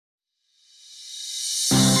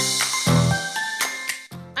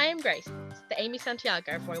Grace, the Amy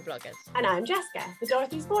Santiago of Royal Bloggers. And I'm Jessica, the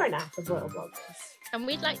Dorothy Sporanath of Royal Bloggers. And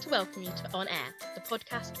we'd like to welcome you to On Air, the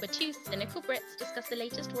podcast where two cynical Brits discuss the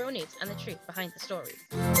latest royal news and the truth behind the stories.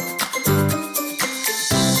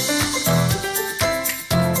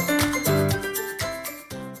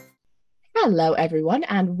 Hello, everyone,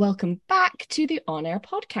 and welcome back to the On Air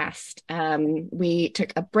podcast. We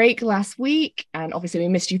took a break last week, and obviously we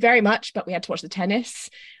missed you very much, but we had to watch the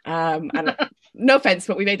tennis. And no offense,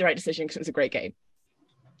 but we made the right decision because it was a great game.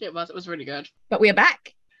 It was really good. But we are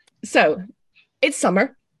back. So it's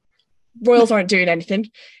summer. Royals aren't doing anything.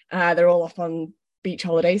 They're all off on beach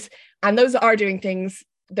holidays. And those that are doing things,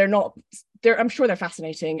 I'm sure they're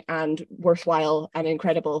fascinating and worthwhile and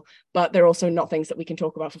incredible, but they're also not things that we can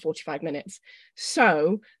talk about for 45 minutes.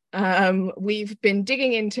 So we've been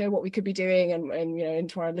digging into what we could be doing and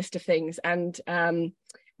into our list of things. And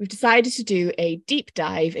we've decided to do a deep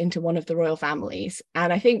dive into one of the royal families.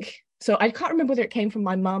 And I can't remember whether it came from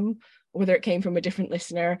my mum or whether it came from a different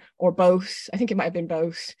listener or both. I think it might have been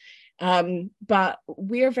both. But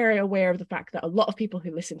we're very aware of the fact that a lot of people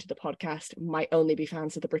who listen to the podcast might only be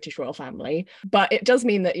fans of the British royal family. But it does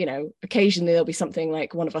mean that, occasionally there'll be something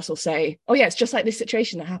like one of us will say, oh yeah, it's just like this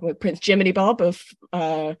situation that happened with Prince Jiminy Bob of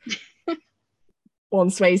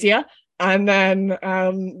Swansea. And then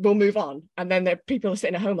we'll move on. And then people are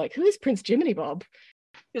sitting at home like, who is Prince Jiminy Bob?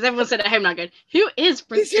 Because everyone's sitting at home now going, who is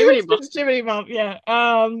Prince Jiminy Bob? Prince Jiminy Bob, yeah.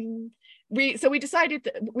 We decided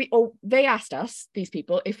that they asked us, these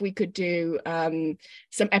people, if we could do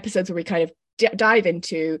some episodes where we kind of dive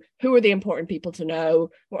into who are the important people to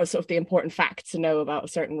know, what are sort of the important facts to know about a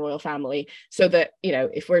certain royal family, so that,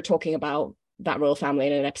 if we're talking about that royal family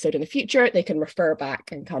in an episode in the future, they can refer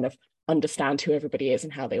back and kind of understand who everybody is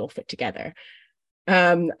and how they all fit together.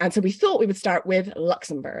 And so we thought we would start with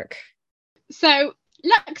Luxembourg. So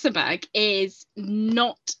Luxembourg is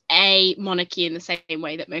not a monarchy in the same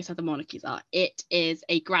way that most other monarchies are. It is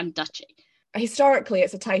a grand duchy. Historically,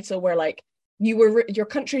 it's a title where your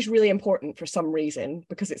country's really important for some reason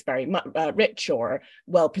because it's very rich or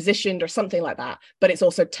well positioned or something like that, but it's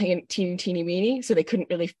also teeny weeny, so they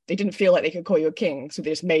didn't feel like they could call you a king, so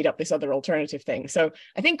they just made up this other alternative thing. So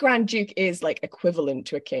I think Grand Duke is equivalent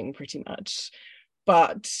to a king pretty much,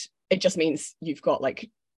 but it just means you've got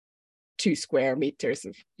 2 square meters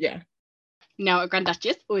of No, a grand duchy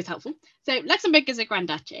is always helpful. So Luxembourg is a grand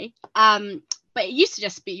duchy, but it used to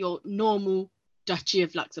just be your normal Duchy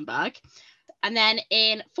of Luxembourg. And then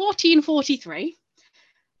in 1443,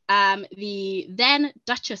 the then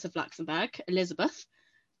Duchess of Luxembourg, Elizabeth,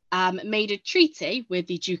 made a treaty with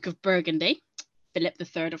the Duke of Burgundy, Philip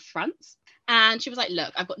III of France. And she was like,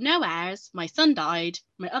 look, I've got no heirs. My son died.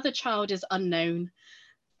 My other child is unknown.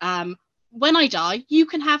 When I die, you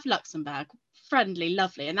can have Luxembourg. Friendly,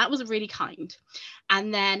 lovely. And that was really kind.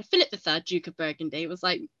 And then Philip III, Duke of Burgundy, was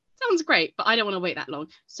like, sounds great, but I don't want to wait that long.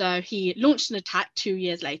 So he launched an attack 2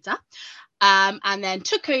 years later, and then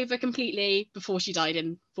took over completely before she died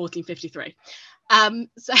in 1453.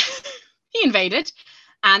 So he invaded,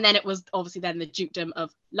 and then it was obviously then the dukedom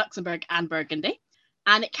of Luxembourg and Burgundy.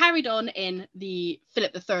 And it carried on in the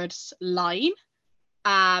Philip III's line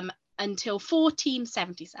until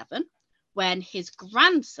 1477, when his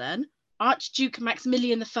grandson, Archduke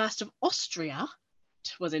Maximilian I of Austria,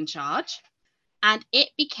 was in charge, and it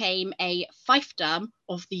became a fiefdom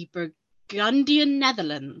of the Burgundian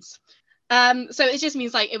Netherlands. So it just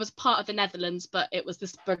means it was part of the Netherlands, but it was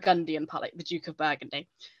this Burgundian part, the Duke of Burgundy.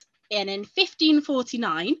 And in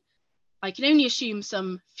 1549, I can only assume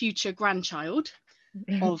some future grandchild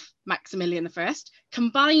of Maximilian I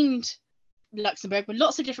combined Luxembourg with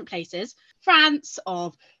lots of different places, France,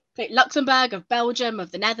 of Luxembourg, of Belgium,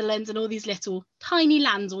 of the Netherlands, and all these little tiny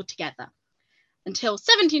lands all together. Until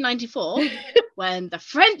 1794, when the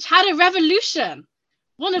French had a revolution.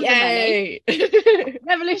 One of the many.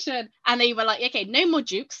 Revolution. And they were like, okay, no more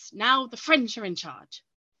dukes. Now the French are in charge.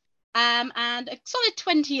 And a solid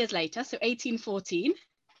 20 years later, so 1814,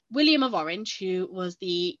 William of Orange, who was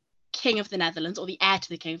the King of the Netherlands, or the heir to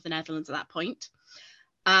the King of the Netherlands at that point,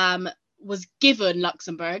 was given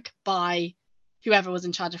Luxembourg by whoever was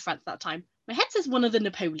in charge of France at that time. My head says one of the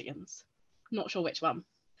Napoleons. Not sure which one.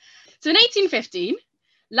 So in 1815,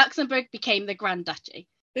 Luxembourg became the Grand Duchy.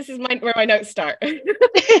 This is where my notes start.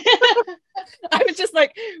 I was just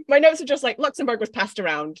my notes are just Luxembourg was passed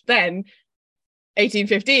around. Then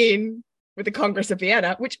 1815 with the Congress of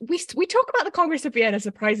Vienna, which we talk about the Congress of Vienna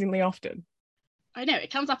surprisingly often. I know,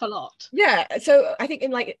 it comes up a lot. Yeah, so I think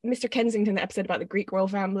in Mr. Kensington, the episode about the Greek royal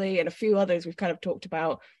family, and a few others, we've kind of talked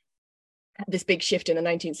about this big shift in the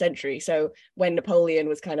 19th century. So when Napoleon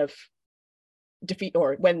was kind of defeat,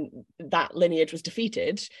 or when that lineage was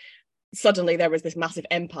defeated, suddenly there was this massive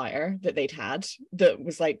empire that they'd had that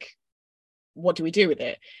was like, what do we do with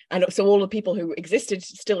it? And so all the people who existed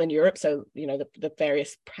still in Europe, so the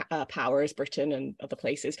various powers, Britain and other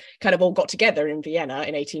places, kind of all got together in Vienna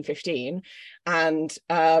in 1815 and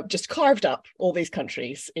just carved up all these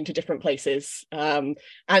countries into different places.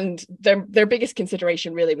 And their biggest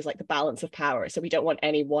consideration really was like the balance of power. So we don't want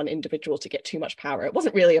any one individual to get too much power. It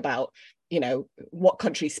wasn't really about what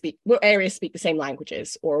areas speak the same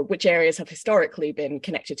languages, or which areas have historically been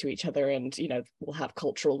connected to each other and will have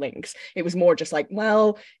cultural links. It was more just like,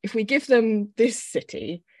 well, if we give them this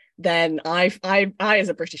city, then I as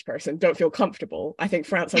a British person don't feel comfortable. I think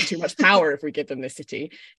France has too much power if we give them this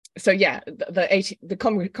city. So yeah, the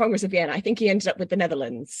Congress of Vienna, I think he ended up with the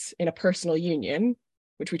Netherlands in a personal union,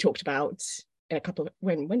 which we talked about in a couple of,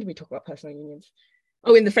 when did we talk about personal unions?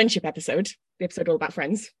 Oh, in the friendship episode, the episode all about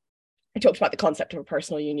friends. I talked about the concept of a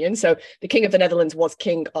personal union. So the King of the Netherlands was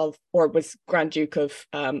was Grand Duke of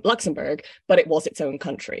Luxembourg, but it was its own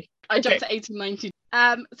country. I jumped to 1890.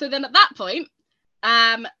 So then at that point,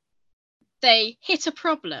 they hit a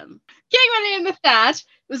problem. King William III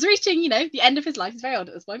was reaching, the end of his life. He's very old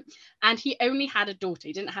at this point, and he only had a daughter.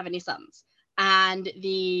 He didn't have any sons. And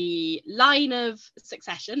the line of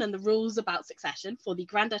succession and the rules about succession for the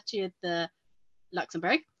Grand Duchy of the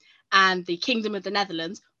Luxembourg and the Kingdom of the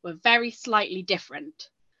Netherlands were very slightly different.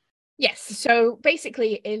 Yes, so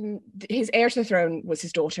basically his heir to the throne was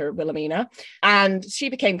his daughter Wilhelmina, and she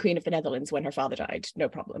became Queen of the Netherlands when her father died, no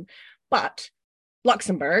problem. But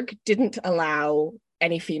Luxembourg didn't allow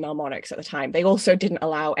any female monarchs at the time. They also didn't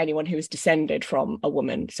allow anyone who was descended from a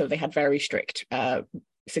woman, so they had very strict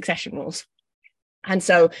succession rules. And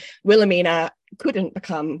so Wilhelmina couldn't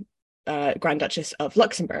become Grand Duchess of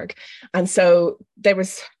Luxembourg. And so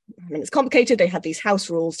it's complicated. They had these house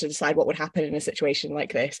rules to decide what would happen in a situation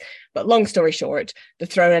like this. But long story short, the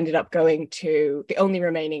throne ended up going to the only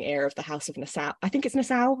remaining heir of the House of Nassau. I think it's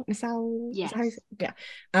Nassau. Yes. Yeah.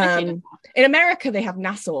 In America, they have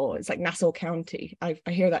Nassau. It's like Nassau County. I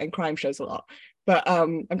hear that in crime shows a lot. But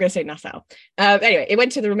I'm going to say Nassau. Anyway, it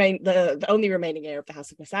went to the only remaining heir of the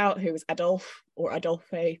House of Nassau, who was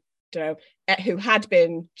Adolphe, who had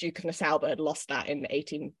been Duke of Nassau but had lost that in the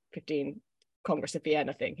 1815 Congress of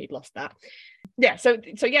Vienna thing. He'd lost that. Yeah, so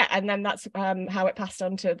yeah, and then that's how it passed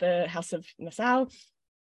on to the House of Nassau,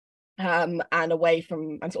 and away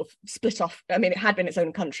from, and sort of split off. I mean, it had been its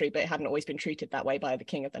own country, but it hadn't always been treated that way by the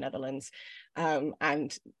King of the Netherlands.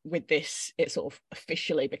 And with this, it sort of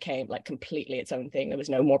officially became like completely its own thing. There was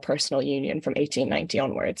no more personal union from 1890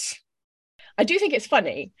 onwards. I do think it's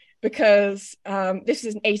funny because this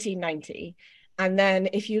is in 1890. And then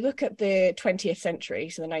if you look at the 20th century,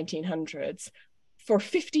 so the 1900s, for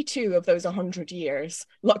 52 of those 100 years,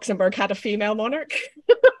 Luxembourg had a female monarch.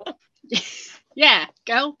 Yeah,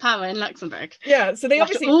 girl power in Luxembourg. Yeah, so they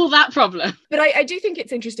obviously... all that problem. But I do think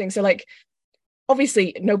it's interesting. So like,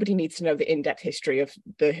 obviously, nobody needs to know the in-depth history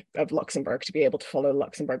of Luxembourg to be able to follow the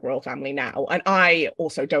Luxembourg royal family now. And I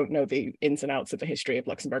also don't know the ins and outs of the history of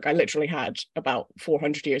Luxembourg. I literally had about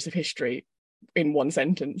 400 years of history in one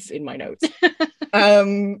sentence in my notes.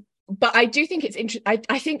 But I do think it's interesting.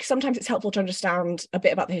 I think sometimes it's helpful to understand a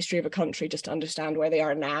bit about the history of a country just to understand where they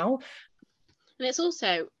are now. And it's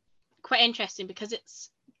also quite interesting because it's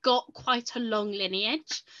got quite a long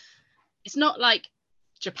lineage. It's not like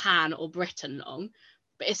Japan or Britain long,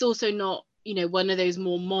 but it's also not, one of those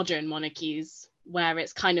more modern monarchies where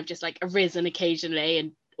it's kind of just like arisen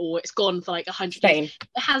occasionally or it's gone for like 100 years.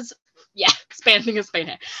 It has, Spain, I think of Spain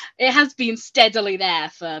here. It has been steadily there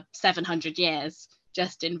for 700 years,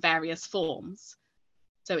 just in various forms.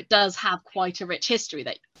 So it does have quite a rich history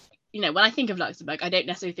that, when I think of Luxembourg, I don't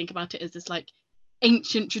necessarily think about it as this like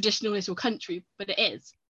ancient traditional little country, but it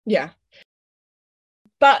is. Yeah.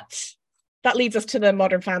 But that leads us to the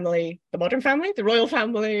royal family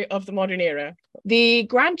of the modern era. The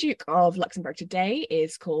Grand Duke of Luxembourg today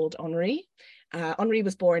is called Henri. Henri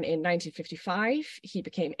was born in 1955. He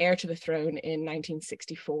became heir to the throne in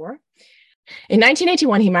 1964. In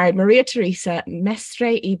 1981, he married Maria Teresa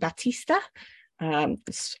Mestre y Batista.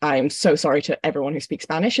 I'm so sorry to everyone who speaks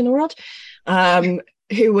Spanish in the world.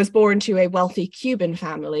 Who was born to a wealthy Cuban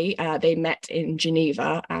family. They met in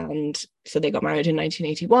Geneva, and so they got married in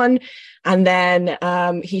 1981. And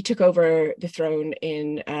then he took over the throne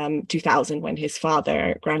in 2000 when his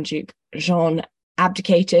father, Grand Duke Jean,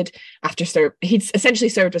 abdicated after he'd essentially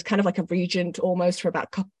served as kind of like a regent almost for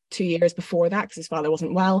about 2 years before that because his father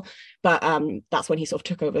wasn't well. But that's when he sort of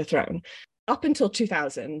took over the throne. Up until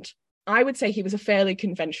 2000, I would say he was a fairly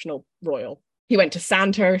conventional royal. He went to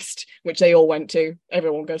Sandhurst, which they all went to.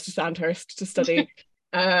 Everyone goes to Sandhurst to study.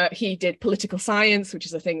 He did political science, which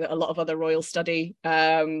is a thing that a lot of other royals study,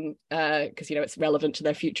 because it's relevant to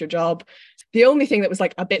their future job. The only thing that was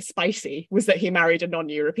like a bit spicy was that he married a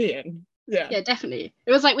non-European. Yeah, definitely.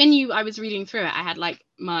 It was like when I was reading through it, I had like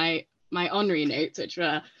my honorary notes, which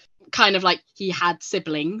were kind of like he had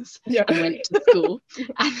siblings and went to school,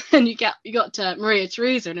 and then you got to Maria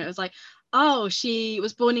Theresa, and it was like, oh, she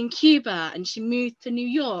was born in Cuba and she moved to New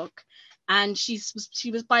York, and she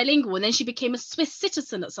was bilingual, and then she became a Swiss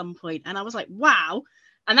citizen at some point, and I was like, wow.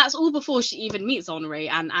 And that's all before she even meets Henri.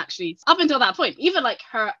 And actually, up until that point, even like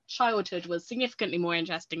her childhood was significantly more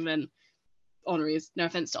interesting than Henri's. No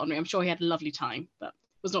offense to Henri, I'm sure he had a lovely time, but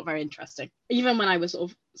it was not very interesting. Even when I was sort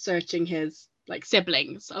of searching his like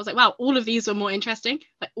siblings, I was like, wow, all of these were more interesting.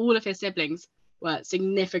 Like all of his siblings were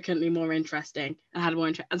significantly more interesting and had more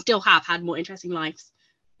and still have had more interesting lives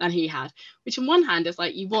than he had. Which on one hand is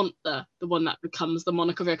like, you want the one that becomes the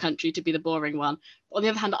monarch of your country to be the boring one. But on the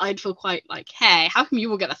other hand, I'd feel quite like, hey, how come you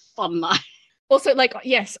will get a fun life? Also, like,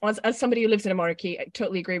 yes, as somebody who lives in a monarchy, I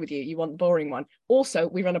totally agree with you. You want the boring one. Also,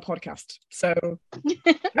 we run a podcast, so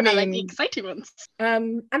I mean, like the exciting ones.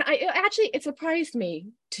 And it surprised me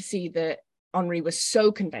to see that Henri was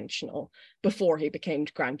so conventional before he became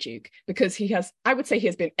Grand Duke, because I would say he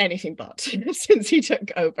has been anything but since he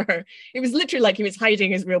took over. It was literally like he was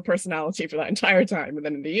hiding his real personality for that entire time, and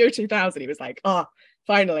then in the year 2000 he was like,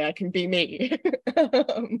 finally I can be me.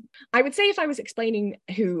 I would say if I was explaining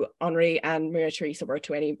who Henri and Maria Theresa were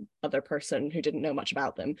to any other person who didn't know much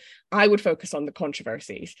about them, I would focus on the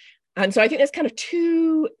controversies. And so I think there's kind of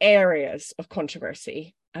two areas of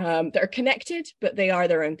controversy that are connected, but they are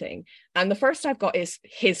their own thing. And the first I've got is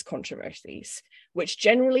his controversies, which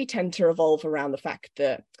generally tend to revolve around the fact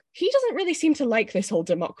that he doesn't really seem to like this whole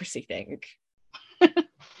democracy thing.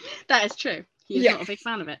 That is true. He's not a big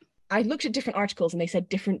fan of it. I looked at different articles and they said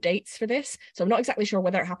different dates for this. So I'm not exactly sure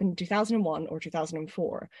whether it happened in 2001 or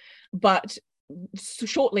 2004. But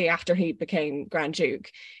shortly after he became Grand Duke,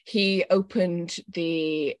 he opened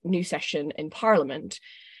the new session in Parliament.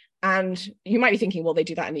 And you might be thinking, well, they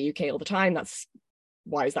do that in the UK all the time.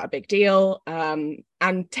 Why is that a big deal? And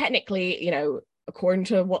technically, according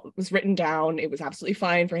to what was written down, it was absolutely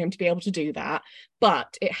fine for him to be able to do that.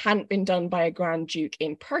 But it hadn't been done by a Grand Duke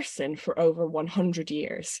in person for over 100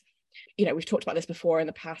 years. We've talked about this before in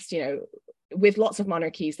the past, with lots of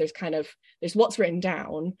monarchies, there's what's written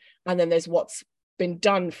down, and then there's what's been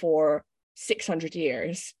done for 600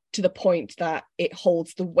 years to the point that it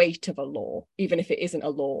holds the weight of a law, even if it isn't a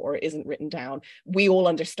law or it isn't written down. We all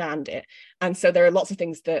understand it. And so there are lots of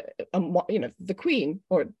things that, the Queen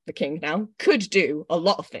or the King now could do a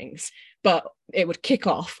lot of things, but it would kick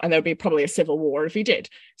off and there'd be probably a civil war if he did.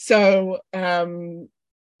 So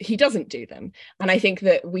he doesn't do them. And I think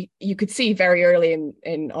that you could see very early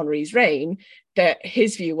in Henri's reign that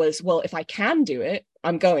his view was, well, if I can do it,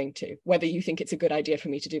 I'm going to, whether you think it's a good idea for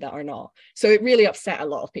me to do that or not. So it really upset a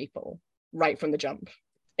lot of people right from the jump.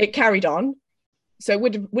 It carried on. So it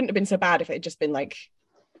wouldn't have been so bad if it had just been like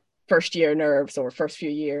first year nerves or first few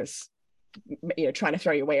years, trying to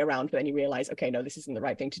throw your way around, but then you realize, okay, no, this isn't the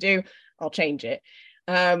right thing to do. I'll change it.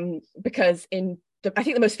 Because I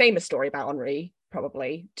think the most famous story about Henri,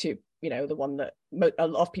 probably the one that a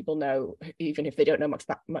lot of people know, even if they don't know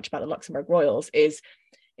much about the Luxembourg royals, is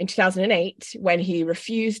in 2008 when he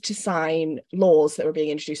refused to sign laws that were being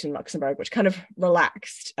introduced in Luxembourg, which kind of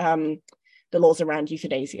relaxed the laws around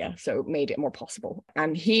euthanasia, so made it more possible.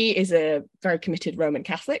 And he is a very committed Roman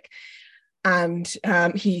Catholic, and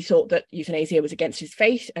he thought that euthanasia was against his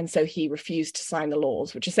faith, and so he refused to sign the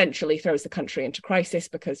laws, which essentially throws the country into crisis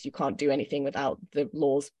because you can't do anything without the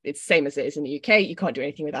laws. It's the same as it is in the UK. You can't do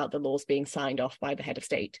anything without the laws being signed off by the head of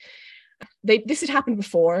state. This had happened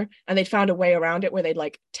before, and they'd found a way around it where they'd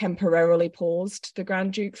like temporarily paused the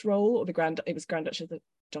Grand Duke's role, or it was Grand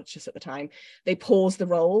Duchess at the time. They pause the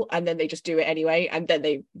role and then they just do it anyway, and then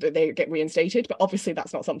they get reinstated. But obviously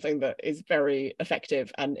that's not something that is very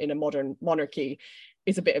effective, and in a modern monarchy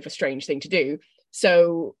is a bit of a strange thing to do.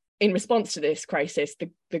 So in response to this crisis,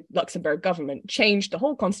 the Luxembourg government changed the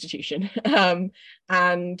whole constitution,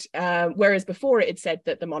 and whereas before it had said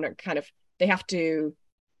that the monarch they have to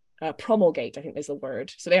promulgate, I think there's a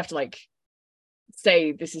word, so they have to like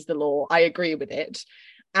say, this is the law, I agree with it,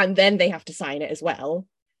 and then they have to sign it as well.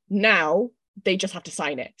 Now they just have to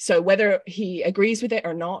sign it. So whether he agrees with it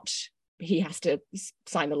or not, he has to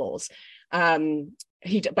sign the laws. But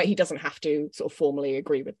he doesn't have to sort of formally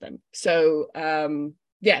agree with them. So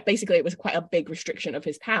yeah, basically it was quite a big restriction of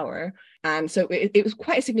his power. And so it was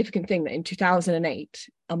quite a significant thing that in 2008,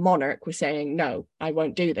 a monarch was saying, no, I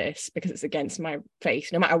won't do this because it's against my faith.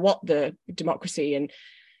 No matter what the democracy and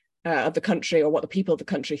of the country or what the people of the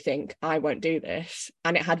country think, I won't do this.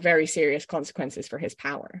 And it had very serious consequences for his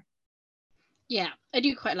power. Yeah, I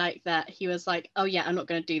do quite like that. He was like, oh yeah, I'm not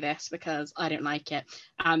going to do this because I don't like it.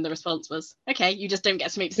 And the response was, okay, you just don't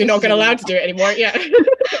get to make decisions. You're not going to allowed to do it anymore. Yeah.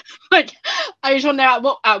 Like, I just want to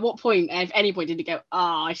know at what point, if any point, did he go,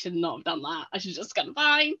 oh, I should not have done that. I should have just gone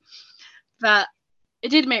fine. But it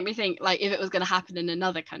did make me think, like, if it was going to happen in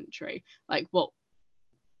another country, like what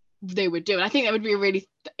they would do. And I think that would be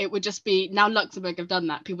it would just be, now Luxembourg have done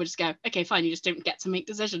that, people would just go, okay, fine, you just don't get to make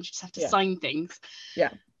decisions, you just have to sign things.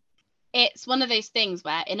 Yeah. It's one of those things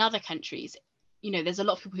where in other countries, you know, there's a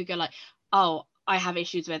lot of people who go like, oh, I have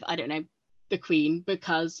issues with, I don't know, the Queen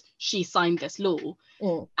because she signed this law.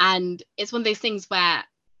 And it's one of those things where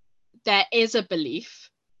there is a belief,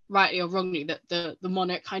 rightly or wrongly, that the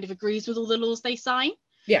monarch kind of agrees with all the laws they sign.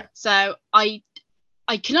 Yeah. So I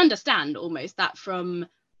can understand almost that from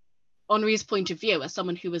Henri's point of view, as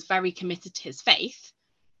someone who was very committed to his faith,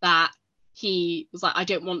 that he was like, I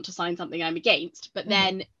don't want to sign something I'm against, but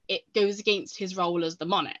then it goes against his role as the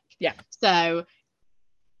monarch. Yeah. So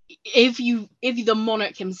if the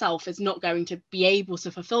monarch himself is not going to be able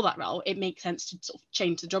to fulfill that role, it makes sense to sort of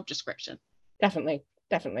change the job description. Definitely.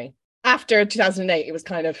 After 2008, it was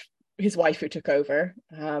kind of his wife who took over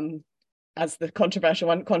as the controversial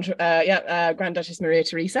one, Grand Duchess Maria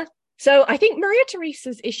Theresa. So I think Maria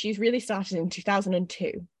Theresa's issues really started in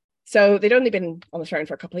 2002. So they'd only been on the throne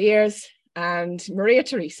for a couple of years, and Maria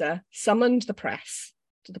Theresa summoned the press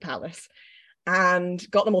to the palace and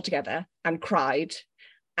got them all together and cried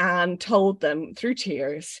and told them through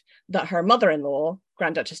tears that her mother-in-law,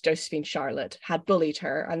 Grand Duchess Josephine Charlotte, had bullied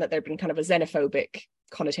her and that there'd been kind of a xenophobic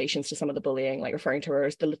connotations to some of the bullying, like referring to her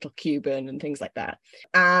as the little Cuban and things like that,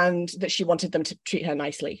 and that she wanted them to treat her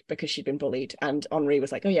nicely because she'd been bullied. And Henri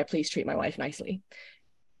was like, oh yeah, please treat my wife nicely.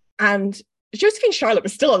 And Josephine Charlotte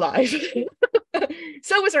was still alive.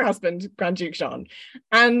 So was her husband, Grand Duke Jean.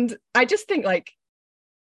 And I just think, like,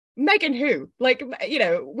 Meghan who? Like, you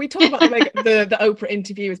know, we talk about the Oprah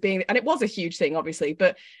interview as being, and it was a huge thing, obviously,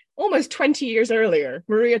 but almost 20 years earlier,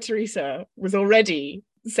 Maria Theresa was already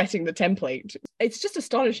setting the template. It's just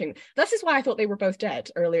astonishing. This is why I thought they were both dead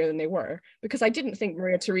earlier than they were, because I didn't think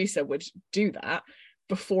Maria Theresa would do that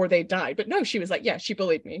before they died. But no, she was like, yeah, she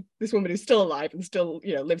bullied me. This woman who's still alive and still,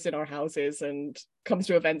 you know, lives in our houses and comes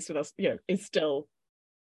to events with us, you know,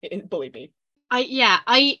 it bullied me.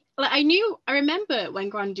 I remember when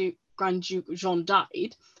Grand Duke Jean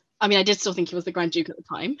died. I mean, I did still think he was the Grand Duke at the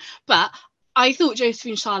time, but I thought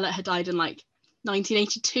Josephine Charlotte had died in like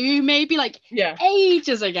 1982, maybe, like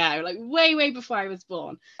ages ago, like way before I was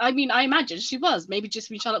born. I mean, I imagine she was. Maybe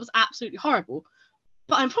Josephine Charlotte was absolutely horrible,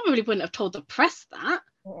 but I probably wouldn't have told the press that.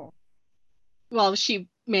 Well, she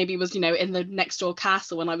maybe was, you know, in the next door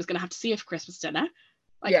castle when I was going to have to see her for Christmas dinner.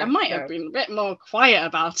 Like, I might have been a bit more quiet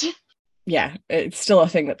about it. Yeah, it's still a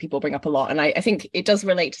thing that people bring up a lot. And I think it does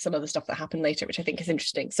relate to some of the stuff that happened later, which I think is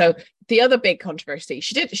interesting. So the other big controversy,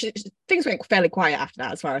 things went fairly quiet after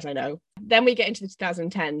that, as far as I know. Then we get into the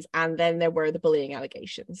 2010s, and then there were the bullying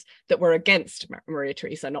allegations that were against Maria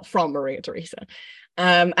Theresa, not from Maria Theresa.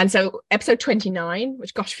 And so episode 29,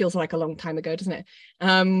 which, gosh, feels like a long time ago, doesn't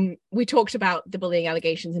it? We talked about the bullying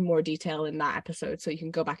allegations in more detail in that episode, so you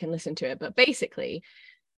can go back and listen to it. But basically,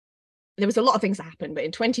 there was a lot of things that happened, but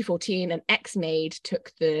in 2014, an ex-maid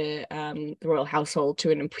took the royal household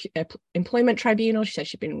to an employment tribunal. She said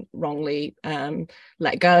she'd been wrongly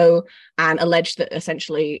let go and alleged that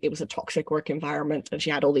essentially it was a toxic work environment, and she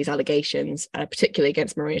had all these allegations, particularly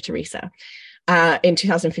against Maria Theresa. In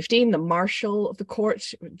 2015, the Marshal of the Court,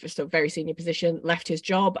 just a very senior position, left his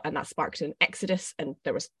job, and that sparked an exodus, and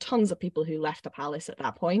there was tons of people who left the palace at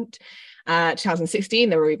that point. 2016,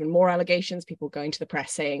 there were even more allegations, people going to the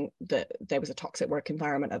press saying that there was a toxic work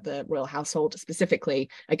environment at the royal household, specifically,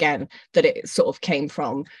 again, that it sort of came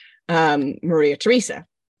from Maria Theresa.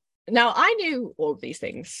 Now, I knew all of these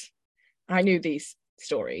things. I knew these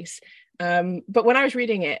stories. But when I was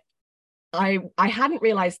reading it, I hadn't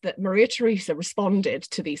realized that Maria Theresa responded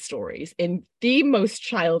to these stories in the most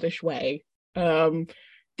childish way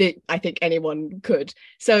that I think anyone could.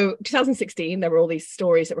 So 2016, there were all these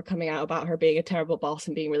stories that were coming out about her being a terrible boss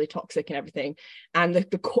and being really toxic and everything. And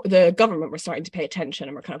the government were starting to pay attention,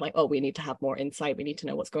 and were kind of like, oh, we need to have more insight. We need to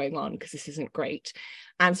know what's going on because this isn't great.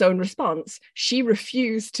 And so in response, she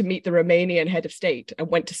refused to meet the Romanian head of state and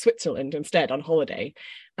went to Switzerland instead on holiday.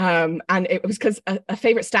 And it was because a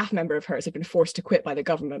favorite staff member of hers had been forced to quit by the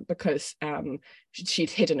government because she'd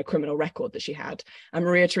hidden a criminal record that she had. And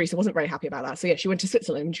Maria Theresa wasn't very happy about that. So yeah, she went to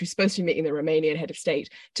Switzerland and she was supposed to be meeting the Romanian head of state,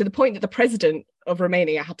 to the point that the president of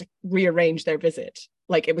Romania had to rearrange their visit.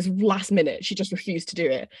 Like, it was last minute. She just refused to do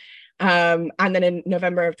it. And then in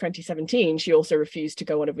November of 2017, she also refused to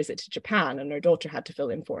go on a visit to Japan, and her daughter had to fill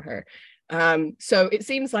in for her. So it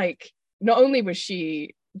seems like not only was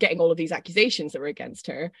she getting all of these accusations that were against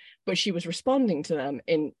her, but she was responding to them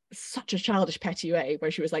in such a childish, petty way, where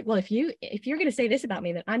she was like, well, if you're going to say this about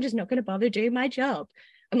me, then I'm just not going to bother doing my job.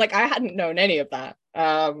 And like, I hadn't known any of that.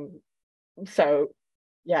 So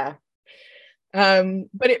yeah.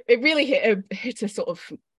 But it really hit a sort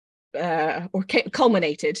of or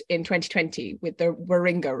culminated in 2020 with the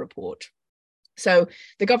Waringo report. So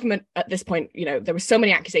the government at this point, there were so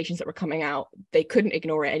many accusations that were coming out, they couldn't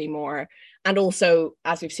ignore it anymore. And also,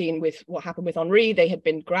 as we've seen with what happened with Henri, they had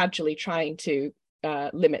been gradually trying to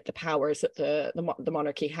limit the powers that the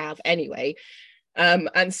monarchy have anyway.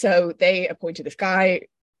 And so they appointed this guy,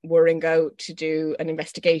 Waringo, to do an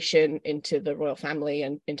investigation into the royal family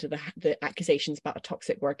and into the accusations about a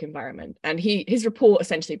toxic work environment. And his report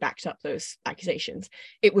essentially backed up those accusations.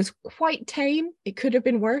 It was quite tame. It could have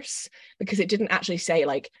been worse, because it didn't actually say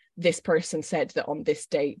like, this person said that on this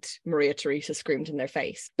date Maria Theresa screamed in their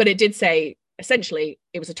face. But it did say, essentially,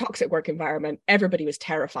 it was a toxic work environment. Everybody was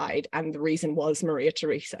terrified. And the reason was Maria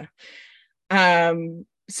Theresa.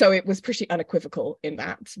 So it was pretty unequivocal in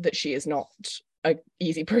that she is not an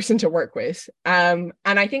easy person to work with. And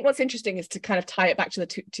I think what's interesting is to kind of tie it back to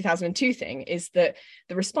the 2002 thing, is that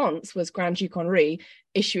the response was Grand Duke Henri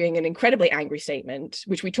issuing an incredibly angry statement,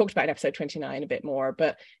 which we talked about in episode 29 a bit more,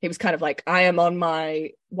 but it was kind of like, I am on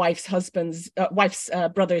my wife's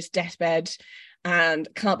brother's deathbed and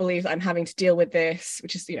can't believe I'm having to deal with this,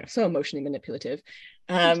 which is, so emotionally manipulative.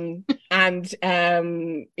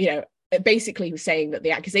 Basically he was saying that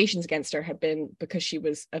the accusations against her had been because she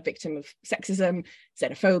was a victim of sexism,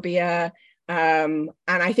 xenophobia. And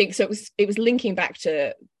I think so it was linking back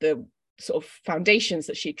to the sort of foundations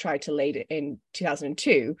that she tried to lay in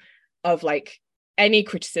 2002 of like, any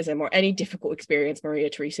criticism or any difficult experience Maria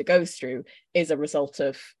Theresa goes through is a result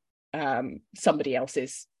of somebody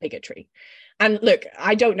else's bigotry. And look,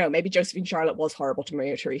 I don't know, maybe Josephine Charlotte was horrible to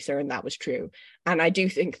Maria Theresa and that was true. And I do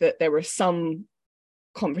think that there were some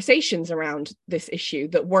conversations around this issue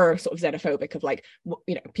that were sort of xenophobic, of like,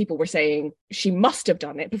 people were saying she must have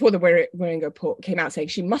done it before the Waringo report came out, saying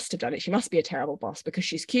she must have done it, she must be a terrible boss because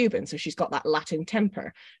she's Cuban, so she's got that Latin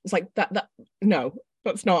temper. It's like that no,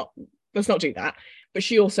 let's not do that. But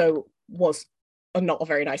she also was not a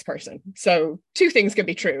very nice person, so two things can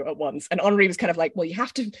be true at once. And Henri was kind of like, well, you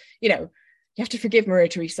have to forgive Maria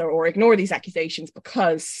Theresa or ignore these accusations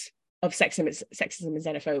because of sexism and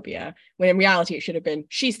xenophobia, when in reality it should have been,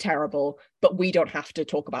 she's terrible, but we don't have to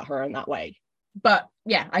talk about her in that way. But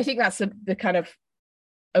yeah, I think that's the kind of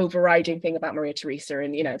overriding thing about Maria Theresa.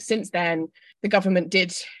 And since then the government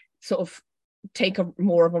did sort of take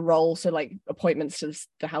more of a role, so like appointments to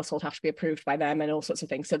the household have to be approved by them and all sorts of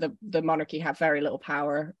things, so the monarchy have very little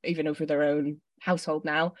power even over their own household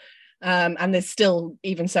now. And there's still,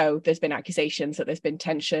 even so, there's been accusations that there's been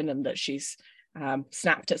tension and that she's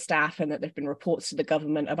snapped at staff, and that there've been reports to the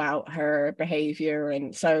government about her behavior.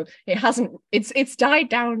 And so it's died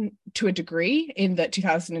down to a degree in that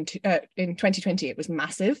in 2020 it was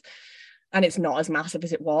massive, and it's not as massive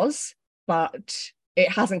as it was, but it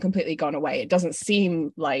hasn't completely gone away. It doesn't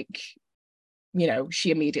seem like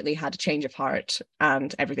she immediately had a change of heart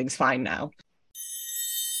and everything's fine now.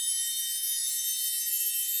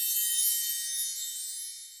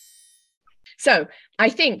 So I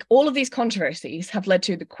think all of these controversies have led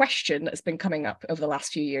to the question that's been coming up over the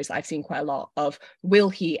last few years. I've seen quite a lot of,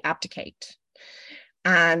 will he abdicate?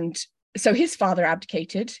 And so his father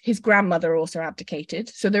abdicated, his grandmother also abdicated.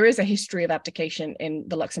 So there is a history of abdication in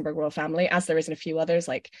the Luxembourg royal family, as there is in a few others,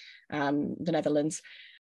 like the Netherlands.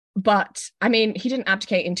 But I mean, he didn't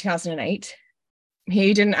abdicate in 2008.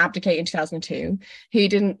 He didn't abdicate in 2002. He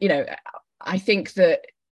didn't, I think that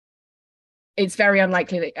it's very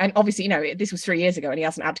unlikely that, and obviously, this was 3 years ago and he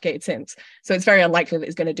hasn't abdicated since. So it's very unlikely that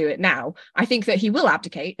he's going to do it now. I think that he will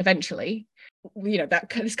abdicate eventually.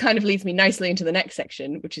 This kind of leads me nicely into the next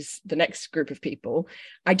section, which is the next group of people.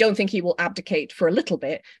 I don't think he will abdicate for a little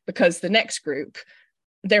bit, because the next group,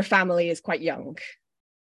 their family is quite young.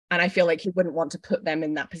 And I feel like he wouldn't want to put them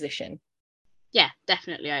in that position. Yeah,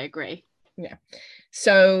 definitely. I agree. Yeah.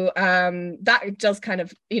 So that does kind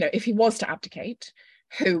of, if he was to abdicate,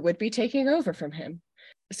 who would be taking over from him?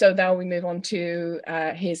 So now we move on to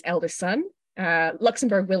his eldest son,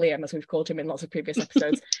 Luxembourg William, as we've called him in lots of previous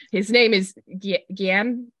episodes. His name is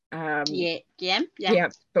Guillaume. Yeah.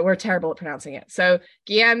 But we're terrible at pronouncing it. So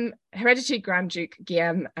Guillaume, hereditary Grand Duke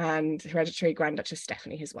Guillaume, and hereditary Grand Duchess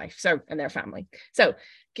Stephanie, his wife, and their family. So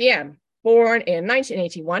Guillaume, born in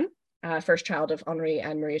 1981, first child of Henri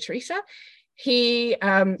and Maria Theresa. He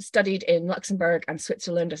studied in Luxembourg and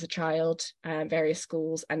Switzerland as a child, various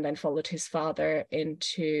schools, and then followed his father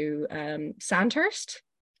into Sandhurst.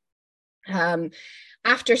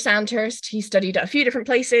 After Sandhurst, he studied at a few different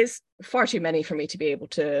places, far too many for me to be able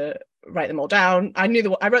to write them all down. I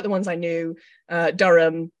wrote the ones I knew,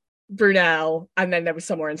 Durham, Brunel, and then there was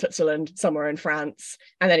somewhere in Switzerland, somewhere in France,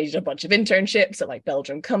 and then he did a bunch of internships at like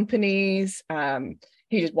Belgian companies.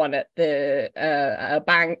 He did one at a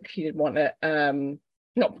bank. He did one at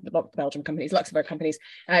not the Belgian companies, Luxembourg companies.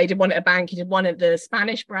 He did one at a bank. He did one at the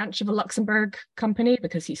Spanish branch of a Luxembourg company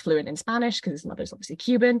because he's fluent in Spanish because his mother's obviously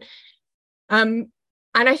Cuban. And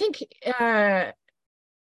I think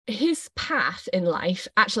his path in life,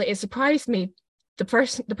 actually, it surprised me. The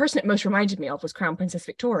person it most reminded me of was Crown Princess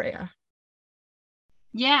Victoria.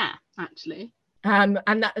 Yeah, actually. And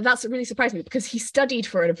that's really surprised me because he studied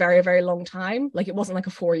for a very, very long time. Like, it wasn't like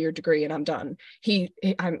a 4-year degree and I'm done.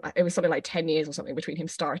 It was something like 10 years or something between him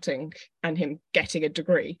starting and him getting a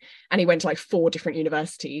degree. And he went to like 4 different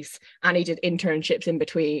universities and he did internships in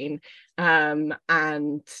between. And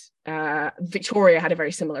Victoria had a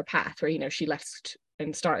very similar path where, she left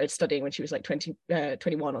and started studying when she was like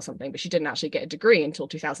 21 or something, but she didn't actually get a degree until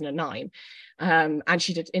 2009. And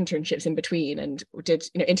she did internships in between and did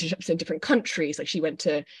internships in different countries. Like, she went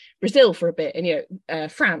to Brazil for a bit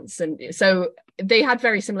and France, and so they had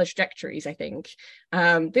very similar trajectories, I think.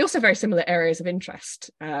 They also have very similar areas of interest.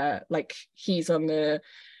 Like, he's been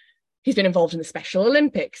involved in the Special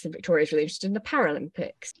Olympics, and Victoria's really interested in the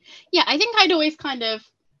Paralympics. Yeah, I think I'd always kind of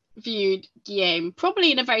viewed Guillaume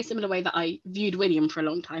probably in a very similar way that I viewed William for a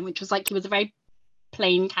long time, which was like he was a very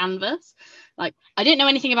plain canvas. Like, I didn't know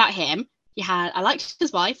anything about him. I liked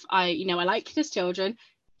his wife. I liked his children.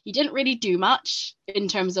 He didn't really do much in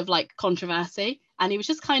terms of like controversy, and he was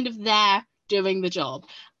just kind of there doing the job.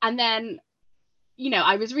 And then,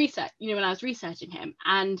 I was when I was researching him,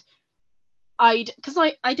 and I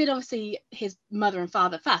did obviously his mother and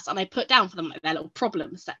father first, and I put down for them like their little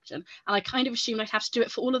problems section, and I kind of assumed I'd have to do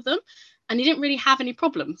it for all of them, and he didn't really have any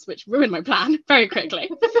problems, which ruined my plan very quickly.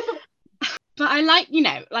 But I like you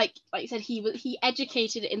said, he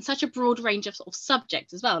educated in such a broad range of sort of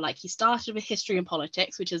subjects as well. Like, he started with history and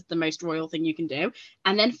politics, which is the most royal thing you can do,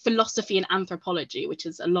 and then philosophy and anthropology, which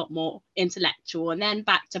is a lot more intellectual, and then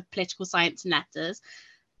back to political science and letters.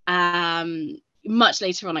 Much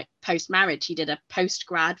later on, like post-marriage, he did a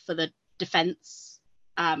post-grad for the Defence,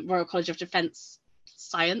 Royal College of Defence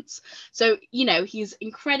Science. So, he's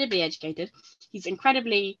incredibly educated. He's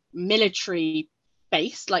incredibly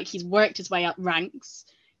military-based. Like, he's worked his way up ranks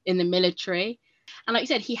in the military. And like you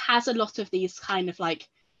said, he has a lot of these kind of like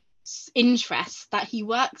interests that he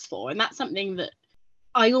works for. And that's something that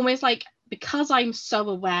I almost like, because I'm so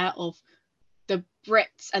aware of the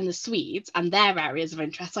Brits and the Swedes and their areas of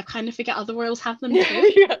interest, I kind of forget other royals have them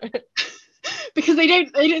too. Yeah. Because they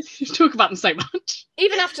don't talk about them so much.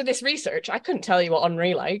 Even after this research, I couldn't tell you what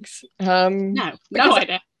Henri likes. No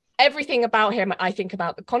idea. Everything about him, I think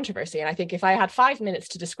about the controversy, and I think if I had 5 minutes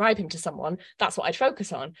to describe him to someone, that's what I'd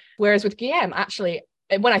focus on. Whereas with Guillaume, actually,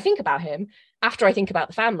 when I think about him, after I think about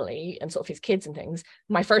the family and sort of his kids and things,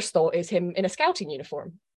 my first thought is him in a scouting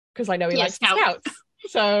uniform, because I know he likes scouts.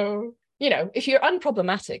 So, if you're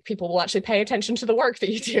unproblematic, people will actually pay attention to the work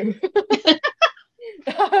that you do.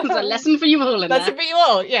 It's a lesson for you all. Lesson for you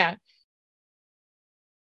all, yeah.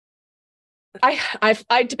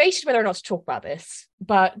 I debated whether or not to talk about this,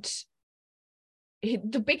 but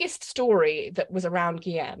the biggest story that was around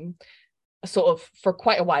Guillaume, sort of for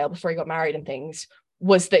quite a while before he got married and things,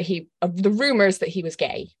 was that the rumors that he was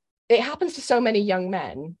gay. It happens to so many young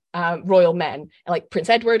men, royal men, like Prince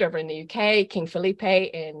Edward over in the UK, King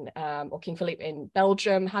Philippe in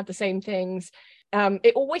Belgium had the same things.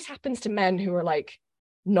 It always happens to men who are like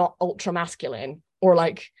not ultra masculine or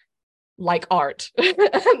like art.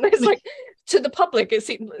 And there's like, to the public,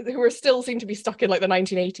 who still seem to be stuck in like the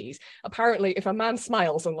 1980s. Apparently, if a man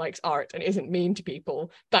smiles and likes art and isn't mean to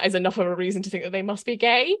people, that is enough of a reason to think that they must be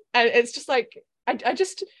gay. And it's just like, I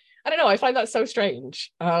don't know, I find that so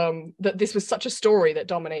strange, that this was such a story that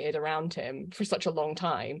dominated around him for such a long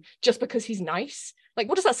time, just because he's nice. Like,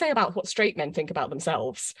 what does that say about what straight men think about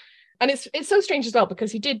themselves? And it's so strange as well,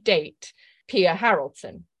 because he did date Pia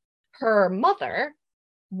Haraldson. Her mother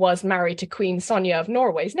was married to Queen Sonja of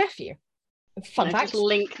Norway's nephew. Fun Nice fact. little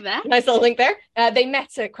link there. Nice little link there. They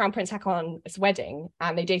met at Crown Prince Hakon's wedding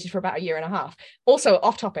and they dated for about a year and a half. Also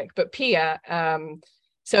off topic, but Pia, I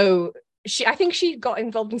think she got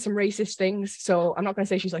involved in some racist things. So I'm not going to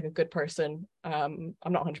say she's like a good person. I'm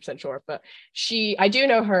not 100% sure, but I do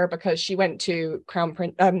know her because she went to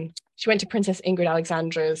Princess Ingrid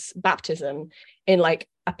Alexandra's baptism in like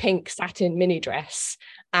a pink satin mini dress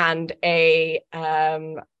and a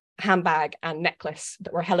handbag and necklace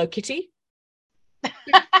that were Hello Kitty.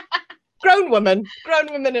 grown woman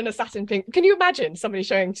in a satin pink. Can you imagine somebody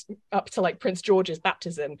showing up to like Prince George's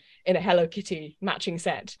baptism in a Hello Kitty matching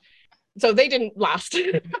set? So they didn't last.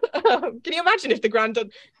 Can you imagine if the granddaughter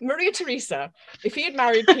Maria Theresa, if he had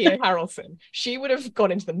married Pia Haraldson, she would have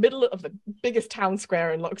gone into the middle of the biggest town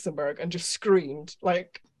square in Luxembourg and just screamed.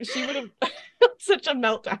 Like she would have such a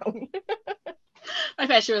meltdown. I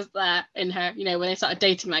bet she was there in her, when they started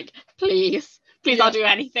dating, like, please, I'll do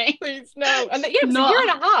anything. Please, no. And it was a year and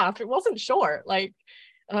a half. It wasn't short. Like,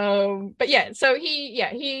 but yeah, so he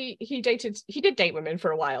did date women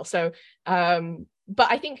for a while. So, but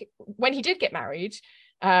I think when he did get married,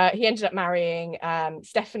 he ended up marrying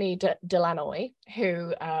Stephanie de Lannoy,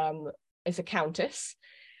 who is a countess,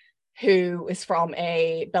 who is from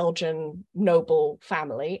a Belgian noble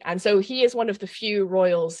family. And so he is one of the few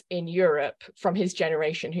royals in Europe from his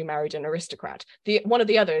generation who married an aristocrat. One of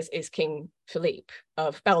the others is King Philippe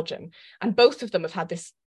of Belgium. And both of them have had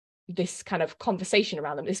this kind of conversation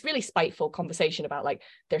around them, this really spiteful conversation about like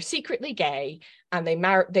they're secretly gay and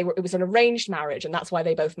it was an arranged marriage and that's why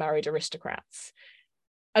they both married aristocrats.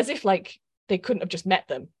 As if like they couldn't have just met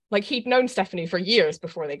them. Like he'd known Stephanie for years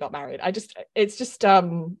before they got married.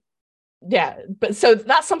 Yeah, but so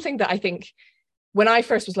that's something that I think when I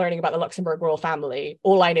first was learning about the Luxembourg royal family,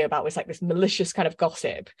 all I knew about was like this malicious kind of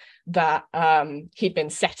gossip that he'd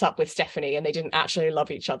been set up with Stephanie and they didn't actually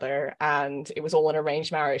love each other and it was all an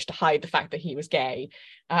arranged marriage to hide the fact that he was gay,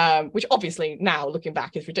 which obviously now looking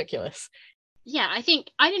back is ridiculous. Yeah, I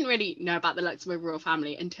think I didn't really know about the Luxembourg royal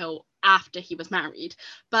family until after he was married,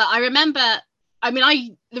 but I remember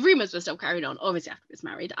the rumours were still carrying on, obviously after he was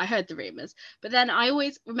married. I heard the rumours. But then I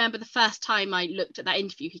always remember the first time I looked at that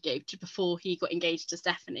interview he gave just before he got engaged to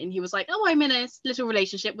Stephanie. And he was like, oh, I'm in a little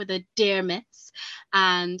relationship with a dear miss.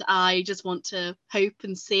 And I just want to hope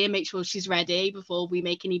and see and make sure she's ready before we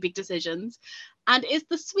make any big decisions. And it's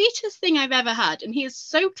the sweetest thing I've ever heard. And he is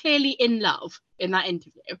so clearly in love in that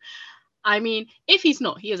interview. I mean, if he's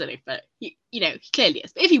not, he isn't, but he clearly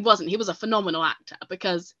is. But if he wasn't, he was a phenomenal actor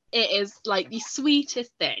because it is like the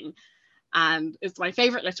sweetest thing. And it's my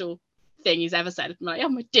favourite little thing he's ever said. I'm like, oh,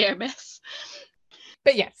 my dear miss.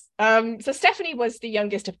 But yes, so Stephanie was the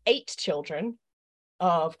youngest of 8 children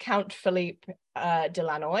of Count Philippe de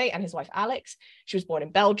Lannoy and his wife Alex. She was born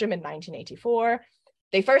in Belgium in 1984.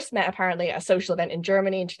 They first met apparently at a social event in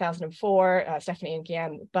Germany in 2004, Stephanie and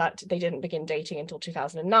Guillaume, but they didn't begin dating until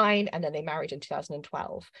 2009, and then they married in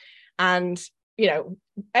 2012. And,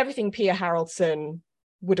 everything Pia Haraldson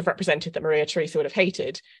would have represented that Maria Theresa would have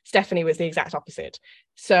hated, Stephanie was the exact opposite.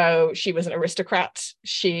 So she was an aristocrat.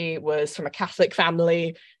 She was from a Catholic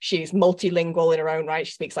family. She's multilingual in her own right.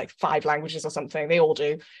 She speaks like 5 languages or something. They all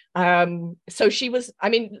do. So she was,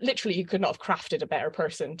 literally you could not have crafted a better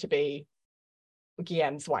person to be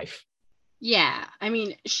Guillaume's wife. Yeah,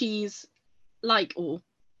 she's like all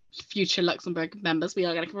future Luxembourg members we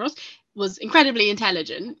are going to come across, was incredibly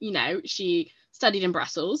intelligent. She studied in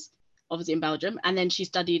Brussels, obviously in Belgium, and then she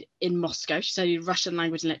studied in Moscow. She studied Russian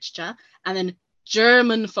language and literature, and then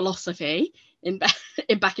German philosophy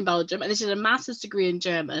back in Belgium, and then she did a master's degree in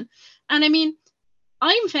German. And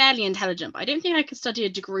I'm fairly intelligent, but I don't think I could study a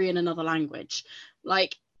degree in another language.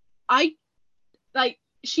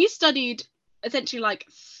 She studied essentially like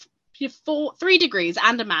 3 degrees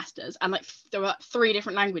and a master's, and like there were 3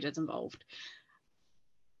 different languages involved.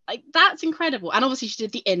 Like that's incredible. And obviously she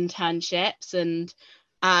did the internships, and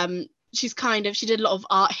she did a lot of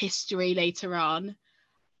art history later on.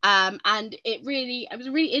 And it was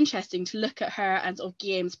really interesting to look at her and sort of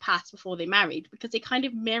Guillaume's past before they married, because they kind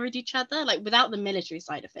of mirrored each other, like without the military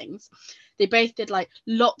side of things. They both did like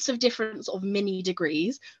lots of different sort of mini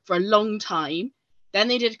degrees for a long time. Then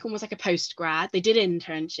they did almost like a post-grad. They did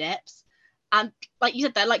internships. And like you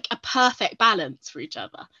said, they're like a perfect balance for each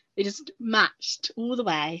other. They just matched all the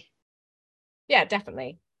way. Yeah,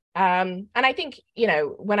 definitely. And I think,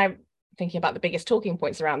 when I'm thinking about the biggest talking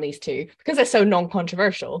points around these two, because they're so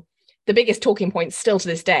non-controversial, the biggest talking points still to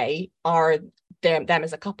this day are them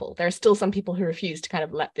as a couple. There are still some people who refuse to kind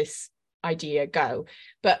of let this idea go.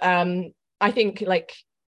 But I think like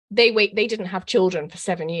they didn't have children for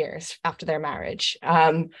 7 years after their marriage.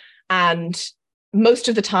 And most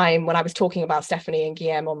of the time when I was talking about Stephanie and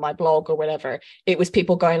Guillaume on my blog or whatever, it was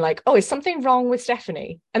people going like, oh, is something wrong with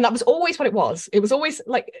Stephanie? And that was always what it was. It was always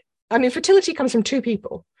like, I mean, fertility comes from two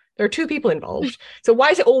people. There are two people involved. So why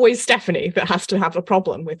is it always Stephanie that has to have a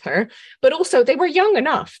problem with her? But also they were young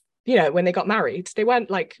enough, you know, when they got married. They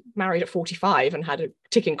weren't like married at 45 and had a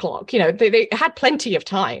ticking clock. You know, they had plenty of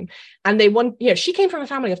time. And they won, you know, she came from a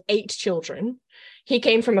family of 8 children. He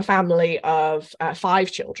came from a family of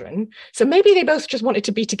 5 children. So maybe they both just wanted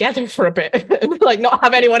to be together for a bit and like not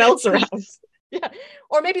have anyone else around. Yeah.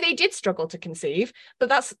 Or maybe they did struggle to conceive, but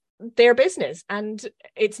that's their business and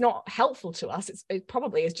it's not helpful to us. It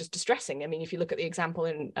probably is just distressing. I mean, if you look at the example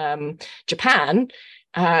in Japan,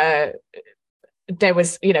 there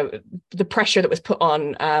was, you know, the pressure that was put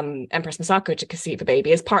on Empress Masako to conceive a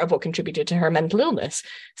baby as part of what contributed to her mental illness.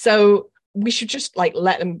 So we should just like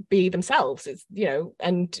let them be themselves, it's, you know,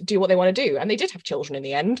 and do what they want to do. And they did have children in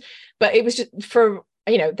the end, but it was just for,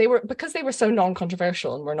 you know, because they were so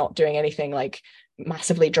non-controversial and were not doing anything like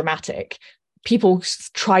massively dramatic, people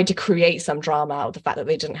tried to create some drama out of the fact that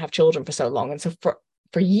they didn't have children for so long. And so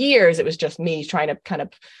for years, it was just me trying to kind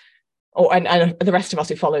of, and the rest of us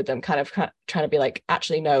who followed them kind of trying to be like,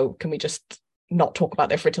 actually, no, can we just not talk about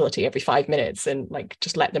their fertility every 5 minutes and like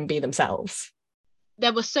just let them be themselves?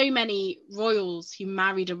 There were so many royals who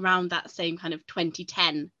married around that same kind of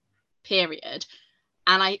 2010 period.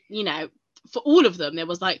 And I, you know, for all of them, there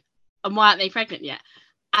was like, and why aren't they pregnant yet?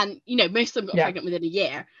 And, you know, most of them got pregnant within a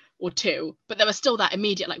year or 2, but there was still that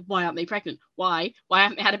immediate, like, why aren't they pregnant? Why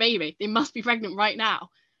haven't they had a baby? They must be pregnant right now.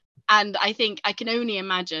 And I think I can only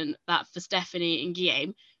imagine that for Stephanie and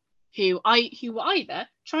Guillaume, who were either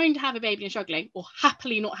trying to have a baby and struggling or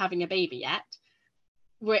happily not having a baby yet,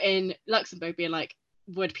 were in Luxembourg being like,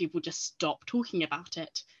 would people just stop talking about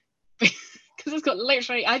it? Because it's got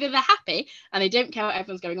literally either they're happy and they don't care what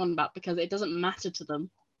everyone's going on about because it doesn't matter to them,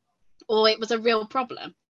 or it was a real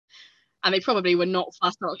problem and they probably were not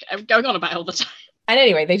fast going on about it all the time. And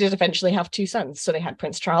anyway, they did eventually have 2 sons. So they had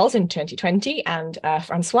Prince Charles in 2020 and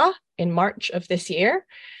Francois in March of this year.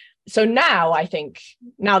 So now I think,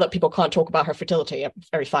 now that people can't talk about her fertility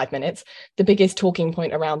every 5 minutes, the biggest talking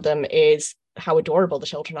point around them is how adorable the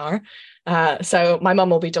children are. So my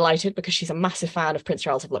mum will be delighted because she's a massive fan of Prince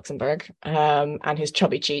Charles of Luxembourg and his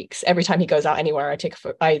chubby cheeks. Every time he goes out anywhere,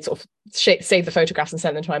 I sort of save the photographs and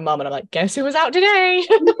send them to my mum, and I'm like, guess who was out today?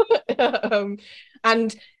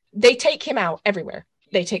 And they take him out everywhere.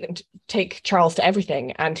 They take Charles to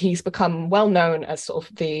everything, and he's become well known as sort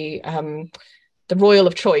of the royal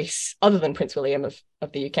of choice, other than Prince William of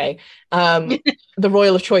the UK, the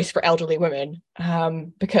royal of choice for elderly women,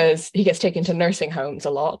 because he gets taken to nursing homes a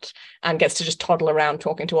lot and gets to just toddle around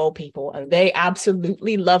talking to old people, and they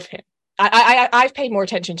absolutely love him. I've paid more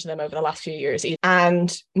attention to them over the last few years,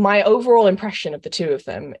 and my overall impression of the two of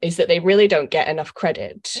them is that they really don't get enough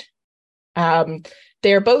credit.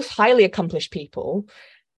 They're both highly accomplished people.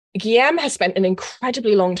 Guillaume has spent an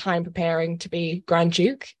incredibly long time preparing to be Grand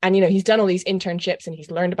Duke. And, you know, he's done all these internships and he's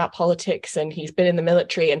learned about politics and he's been in the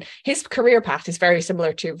military. And his career path is very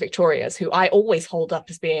similar to Victoria's, who I always hold up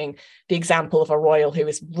as being the example of a royal who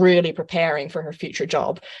is really preparing for her future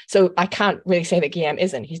job. So I can't really say that Guillaume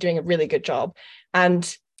isn't. He's doing a really good job.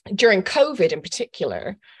 And during COVID in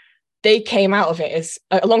particular, they came out of it as,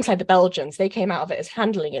 alongside the Belgians, they came out of it as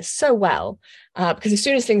handling it so well, because as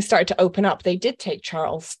soon as things started to open up, they did take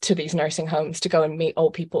Charles to these nursing homes to go and meet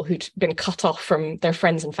old people who'd been cut off from their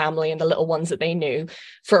friends and family and the little ones that they knew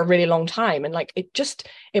for a really long time. And like,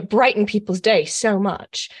 it brightened people's day so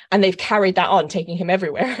much. And they've carried that on, taking him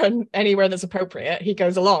everywhere and anywhere that's appropriate, he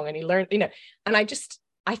goes along and he learned, you know. And I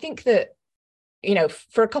think that, you know,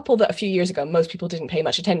 for a couple that a few years ago, most people didn't pay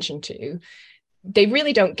much attention to, they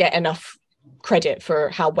really don't get enough credit for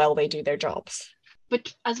how well they do their jobs.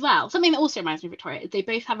 But as well, something that also reminds me of Victoria is they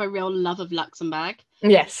both have a real love of Luxembourg.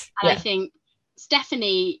 Yes. And I think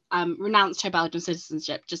Stephanie renounced her Belgian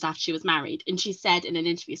citizenship just after she was married. And she said in an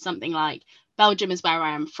interview something like, Belgium is where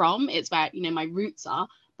I am from. It's where, you know, my roots are.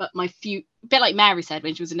 But a bit like Mary said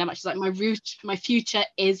when she was in Denmark, she's like, my future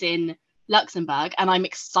is in Luxembourg, and I'm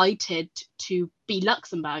excited to be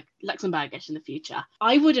Luxembourgish in the future.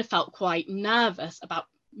 I would have felt quite nervous about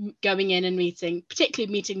going in and particularly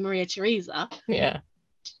meeting Maria Theresa. Yeah.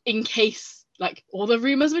 In case like all the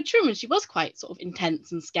rumours were true, and she was quite sort of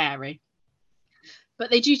intense and scary. But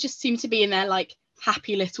they do just seem to be in their like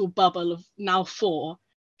happy little bubble of now 4.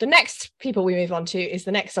 The next people we move on to is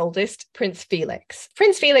the next oldest, Prince Felix.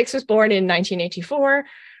 Prince Felix was born in 1984.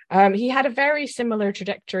 He had a very similar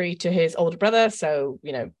trajectory to his older brother. So,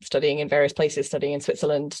 studying in various places, studying in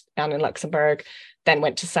Switzerland and in Luxembourg, then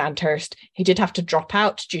went to Sandhurst. He did have to drop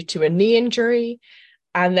out due to a knee injury.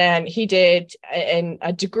 And then he did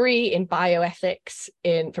a degree in bioethics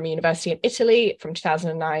from a university in Italy from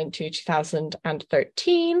 2009 to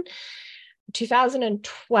 2013.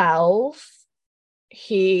 2012,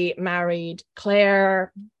 he married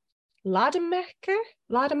Claire Lademacher,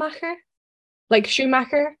 like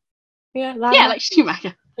Schumacher. Yeah, like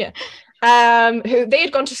Schumacher. Yeah. Who they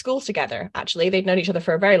had gone to school together, actually. They'd known each other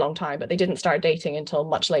for a very long time, but they didn't start dating until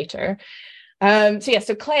much later.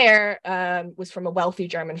 So Claire was from a wealthy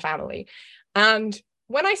German family. And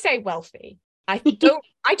when I say wealthy, I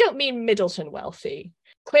don't mean Middleton wealthy.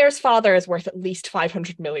 Claire's father is worth at least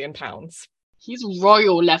 £500 million. He's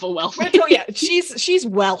royal level wealthy. Yeah, she's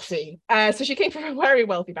wealthy. So she came from a very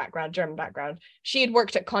wealthy background, German background. She had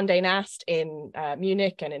worked at Condé Nast in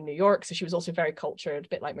Munich and in New York, so she was also very cultured, a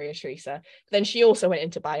bit like Maria Theresa. Then she also went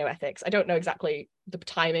into bioethics. I don't know exactly the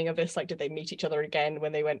timing of this. Like, did they meet each other again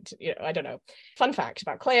when they went? I don't know. Fun fact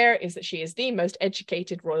about Claire is that she is the most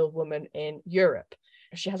educated royal woman in Europe.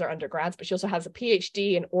 She has her undergrads, but she also has a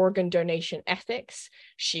PhD in organ donation ethics.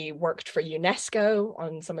 She worked for UNESCO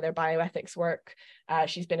on some of their bioethics work.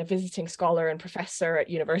 She's been a visiting scholar and professor at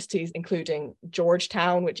universities, including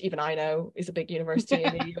Georgetown, which even I know is a big university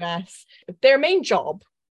in the US. Their main job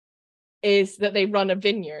is that they run a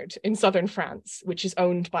vineyard in southern France, which has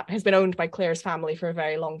been owned by Claire's family for a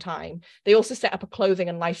very long time. They also set up a clothing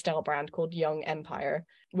and lifestyle brand called Young Empire,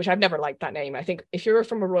 which I've never liked that name. I think if you're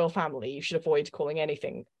from a royal family, you should avoid calling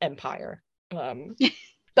anything Empire.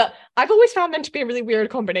 But I've always found them to be a really weird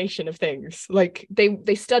combination of things. Like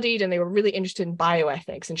they studied and they were really interested in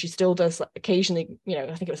bioethics, and she still does, like, occasionally, I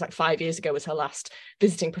think it was like 5 years ago was her last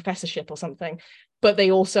visiting professorship or something, but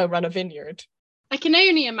they also run a vineyard. I can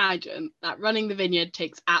only imagine that running the vineyard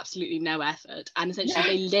takes absolutely no effort, and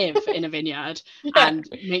essentially they live in a vineyard and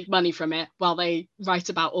make money from it while they write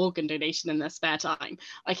about organ donation in their spare time.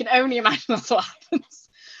 I can only imagine that's what happens.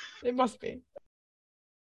 It must be.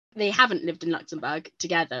 They haven't lived in Luxembourg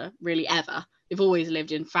together really ever. They've always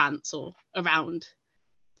lived in France or around,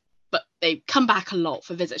 but they come back a lot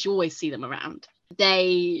for visits. You always see them around.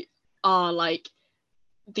 They are like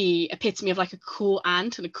the epitome of like a cool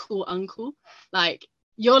aunt and a cool uncle. Like,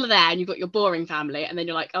 you're there and you've got your boring family, and then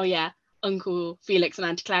you're like, oh yeah, Uncle Felix and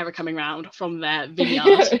Auntie Claire are coming round from their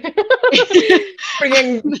vineyard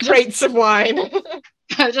bringing crates of wine.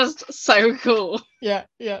 Just so cool.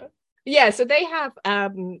 Yeah, so they have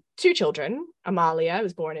 2 children. Amalia, who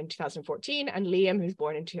was born in 2014, and Liam, who's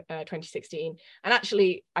born in 2016. And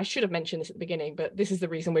actually, I should have mentioned this at the beginning, but this is the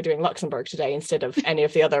reason we're doing Luxembourg today instead of any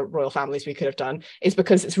of the other royal families we could have done, is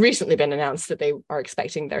because it's recently been announced that they are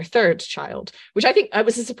expecting their 3rd child, which I think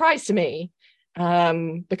was a surprise to me,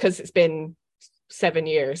 because it's been 7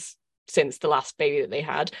 years since the last baby that they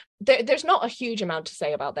had. There's not a huge amount to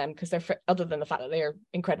say about them, because they're, other than the fact that they are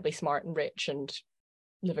incredibly smart and rich and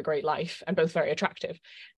live a great life and both very attractive.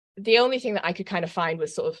 The only thing that I could kind of find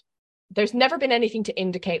was sort of, there's never been anything to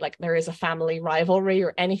indicate like there is a family rivalry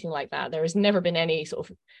or anything like that. There has never been any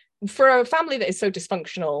sort of, for a family that is so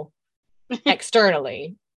dysfunctional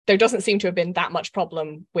externally, there doesn't seem to have been that much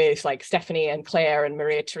problem with like Stephanie and Claire and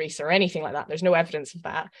Maria Theresa or anything like that. There's no evidence of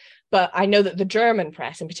that. But I know that the German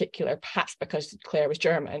press in particular, perhaps because Claire was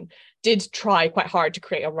German, did try quite hard to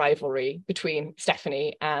create a rivalry between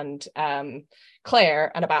Stephanie and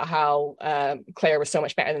Claire, and about how Claire was so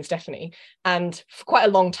much better than Stephanie. And for quite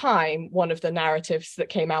a long time, one of the narratives that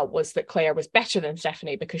came out was that Claire was better than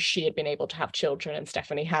Stephanie because she had been able to have children and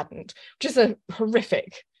Stephanie hadn't, which is a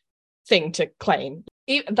horrific thing to claim.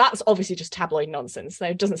 That's obviously just tabloid nonsense.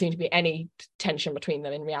 There doesn't seem to be any tension between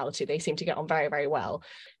them in reality. They seem to get on very, very well.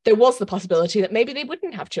 There was the possibility that maybe they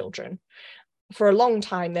wouldn't have children. For a long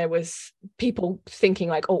time, there was people thinking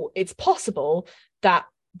like, oh, it's possible that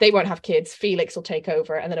they won't have kids, Felix will take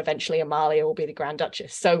over, and then eventually Amalia will be the Grand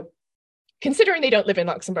Duchess. So considering they don't live in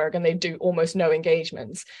Luxembourg and they do almost no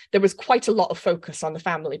engagements, there was quite a lot of focus on the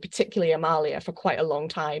family, particularly Amalia, for quite a long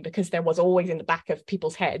time, because there was always in the back of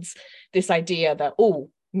people's heads this idea that, oh,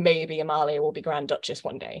 maybe Amalia will be Grand Duchess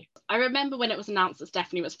one day. I remember when it was announced that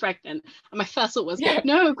Stephanie was pregnant, and my first thought was,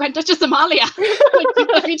 no, Grand Duchess Amalia, like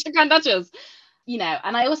the future Grand Duchess.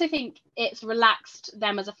 And I also think it's relaxed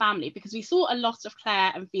them as a family, because we saw a lot of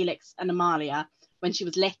Claire and Felix and Amalia when she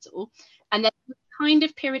was little. And then the kind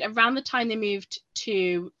of period around the time they moved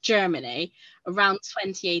to Germany, around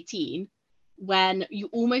 2018, when you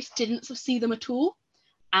almost didn't sort of see them at all.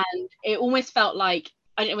 And it almost felt like,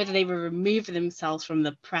 I don't know whether they were removing themselves from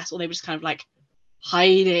the press or they were just kind of like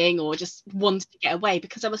hiding or just wanted to get away,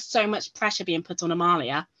 because there was so much pressure being put on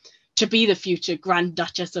Amalia to be the future Grand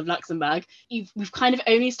Duchess of Luxembourg. We've kind of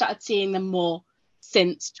only started seeing them more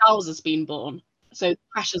since Charles has been born. So the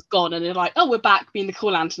pressure's gone and they're like, oh, we're back being the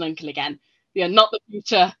cool aunt and uncle again. We are not the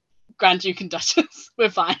future Grand Duke and Duchess. We're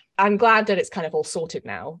fine. I'm glad that it's kind of all sorted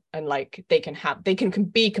now, and like they can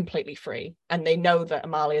be completely free, and they know that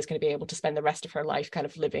Amalia is going to be able to spend the rest of her life kind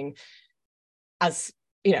of living as,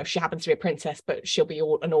 you know, she happens to be a princess, but she'll be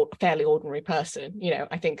a fairly ordinary person. You know,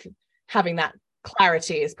 I think having that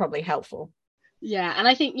clarity is probably helpful. Yeah, and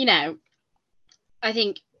I think, you know,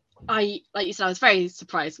 like you said, I was very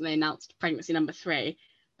surprised when they announced pregnancy number 3,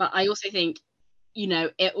 but I also think, you know,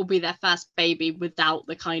 it will be their first baby without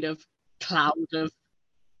the kind of cloud of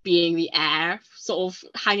being the heir sort of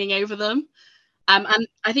hanging over them. And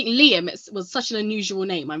I think Liam was such an unusual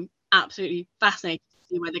name. I'm absolutely fascinated to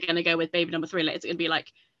see where they're going to go with baby number 3. Like, it's going to be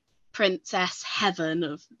like Princess Heaven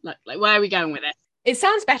of like where are we going with it? It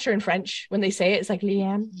sounds better in French when they say it. It's like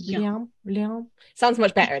Liam. Sounds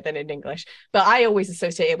much better than in English. But I always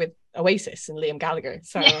associate it with Oasis and Liam Gallagher.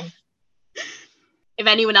 So yeah. If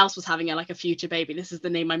anyone else was having a future baby, this is the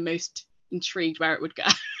name I'm most intrigued where it would go.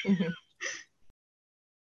 Mm-hmm.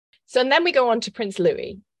 So and then we go on to Prince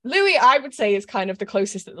Louis. Louis, I would say, is kind of the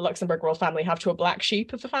closest that the Luxembourg royal family have to a black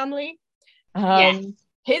sheep of the family. Yes.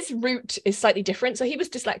 His route is slightly different. So he was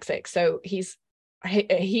dyslexic. So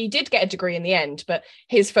he did get a degree in the end, but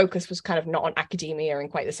his focus was kind of not on academia in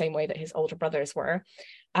quite the same way that his older brothers were.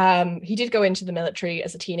 He did go into the military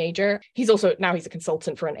as a teenager. He's a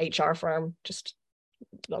consultant for an HR firm. Just,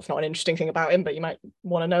 that's not an interesting thing about him, but you might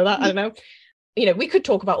want to know that. I don't know. You know, we could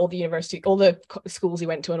talk about all the schools he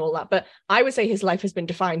went to and all that, but I would say his life has been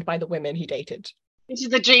defined by the women he dated. Which is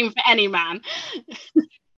the dream for any man.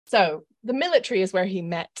 So the military is where he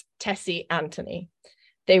met Tessie Anthony.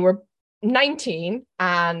 They were 19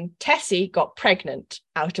 and Tessie got pregnant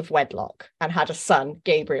out of wedlock and had a son,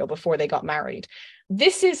 Gabriel, before they got married.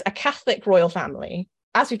 This is a Catholic royal family.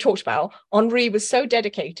 As we talked about, Henri was so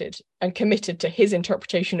dedicated and committed to his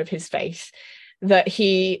interpretation of his faith that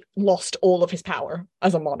he lost all of his power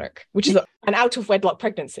as a monarch, which is an out of wedlock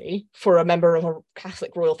pregnancy for a member of a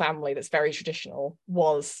Catholic royal family that's very traditional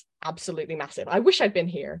was absolutely massive. I wish I'd been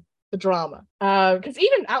here. The drama, because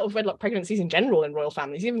even out of wedlock pregnancies in general in royal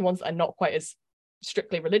families, even ones that are not quite as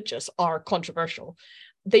strictly religious, are controversial.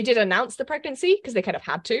 They did announce the pregnancy because they kind of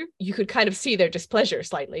had to. You could kind of see their displeasure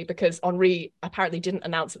slightly because Henri apparently didn't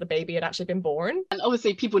announce that the baby had actually been born. And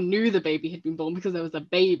obviously people knew the baby had been born because there was a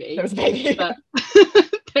baby. There was a baby. But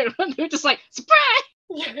they were just like,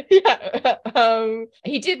 surprise! Yeah.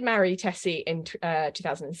 He did marry Tessie in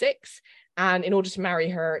 2006. And in order to marry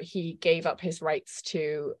her, he gave up his rights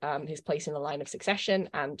to his place in the line of succession.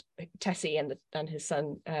 And Tessie and his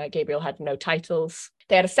son, Gabriel, had no titles.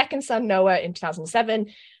 They had a second son, Noah, in 2007.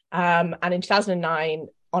 And in 2009,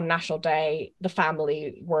 on National Day, the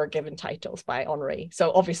family were given titles by Henri.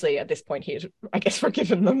 So obviously at this point, he had, I guess,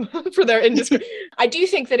 forgiven them for their indiscretion. I do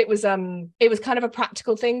think that it was kind of a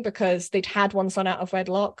practical thing because they'd had one son out of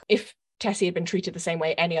wedlock. If Tessie had been treated the same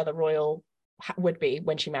way any other royal would be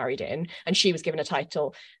when she married in, and she was given a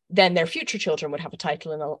title, then their future children would have a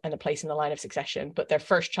title and a place in the line of succession, but their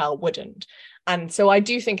first child wouldn't. And so I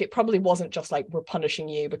do think it probably wasn't just like, we're punishing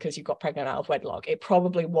you because you got pregnant out of wedlock. It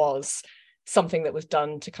probably was something that was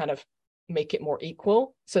done to kind of make it more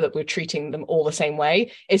equal so that we're treating them all the same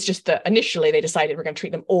way. It's just that initially they decided we're going to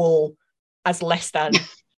treat them all as less than,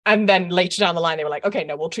 and then later down the line they were like, okay,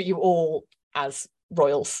 no, we'll treat you all as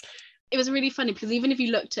royals. It was really funny because even if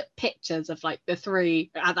you looked at pictures of like the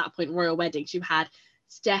 3 at that point royal weddings, you had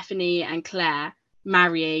Stephanie and Claire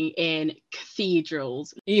marrying in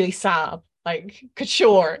cathedrals. Ely Saab, like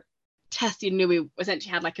couture. Tessie and Louis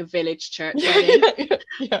essentially had like a village church wedding.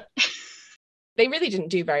 Yeah. They really didn't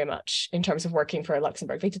do very much in terms of working for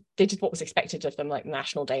Luxembourg. They did what was expected of them, like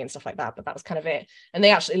National Day and stuff like that, but that was kind of it. And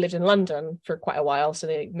they actually lived in London for quite a while, so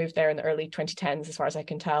they moved there in the early 2010s, as far as I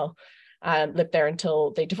can tell. Lived there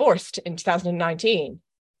until they divorced in 2019.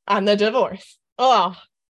 And the divorce,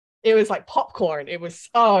 it was like popcorn.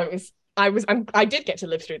 I did get to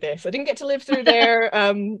live through this. I didn't get to live through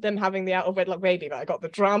them having the out of wedlock baby, but I got the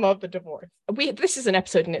drama of the divorce. This is an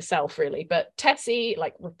episode in itself, really. But Tessie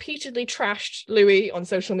like repeatedly trashed Louis on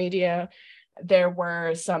social media. There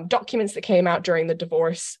were some documents that came out during the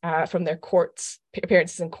divorce from their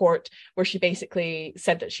appearances in court, where she basically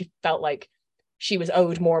said that she felt like she was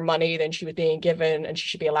owed more money than she was being given and she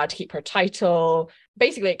should be allowed to keep her title.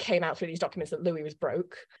 Basically, it came out through these documents that Louis was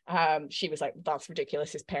broke. She was like, that's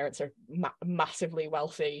ridiculous. His parents are massively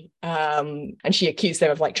wealthy. And she accused them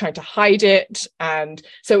of like trying to hide it. And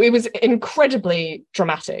so it was incredibly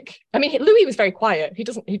dramatic. I mean, Louis was very quiet.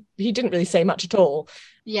 He didn't really say much at all.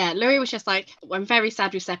 Yeah, Louis was just like, I'm very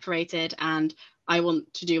sad we separated and I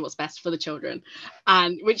want to do what's best for the children,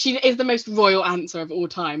 and which is the most royal answer of all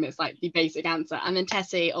time. It's like the basic answer. And then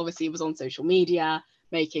Tessie obviously was on social media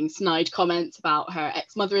making snide comments about her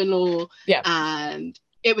ex-mother-in-law. Yeah. And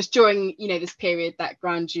it was during, this period that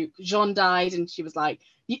Grand Duke Jean died, and she was like,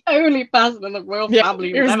 the only person in the royal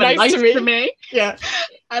family who was ever nice to me. Yeah.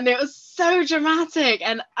 And it was so dramatic,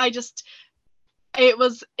 and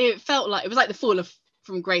it felt like the fall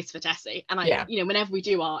from grace for Tessie. And whenever we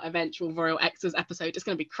do our eventual royal exes episode, it's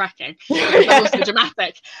going to be cracking. It's also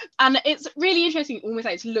dramatic, and it's really interesting almost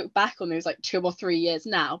like to look back on those like 2 or 3 years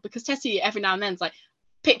now, because Tessie every now and then is like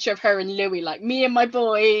picture of her and Louis, like, me and my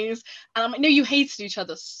boys, and I'm like, no, you hated each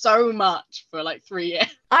other so much for like 3 years.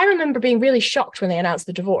 I remember being really shocked when they announced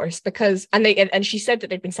the divorce, because and she said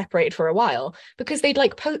that they'd been separated for a while, because they'd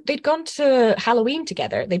gone to Halloween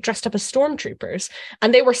together. They dressed up as stormtroopers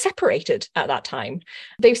and they were separated at that time.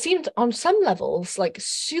 They seemed on some levels like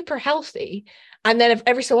super healthy. And then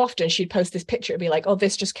every so often she'd post this picture and be like, oh,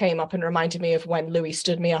 this just came up and reminded me of when Louis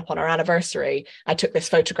stood me up on our anniversary. I took this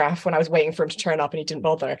photograph when I was waiting for him to turn up and he didn't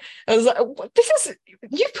bother. I was like,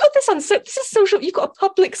 you put this on, this is social, you've got a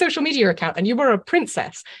public social media account and you were a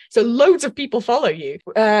princess. So loads of people follow you.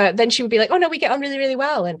 Then she would be like, oh no, we get on really, really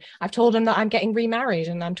well. And I've told him that I'm getting remarried,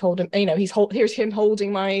 and I'm told him, here's him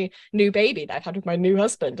holding my new baby that I've had with my new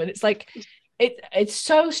husband. And it's like, it's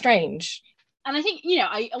so strange. And I think,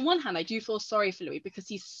 on one hand, I do feel sorry for Louis because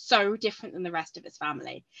he's so different than the rest of his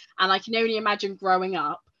family. And I can only imagine growing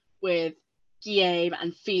up with Guillaume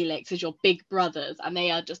and Felix as your big brothers, and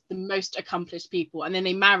they are just the most accomplished people. And then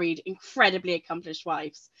they married incredibly accomplished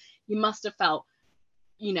wives. You must have felt,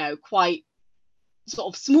 quite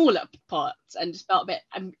sort of smaller parts, and just felt a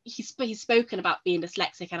bit. He's spoken about being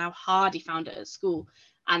dyslexic and how hard he found it at school,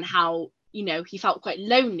 and how he felt quite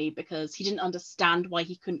lonely because he didn't understand why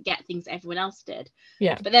he couldn't get things everyone else did.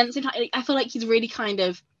 Yeah. But then at the same time, I feel like he's really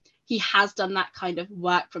he has done that kind of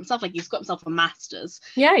work for himself. Like, he's got himself a master's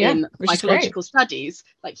in psychological studies.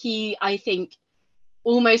 Like, I think,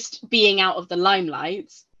 almost being out of the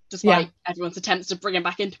limelight, despite everyone's attempts to bring him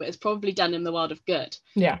back into it, has probably done him the world of good.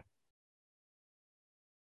 Yeah.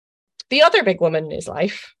 The other big woman in his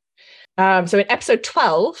life. So in episode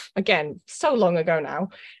 12, again, so long ago now,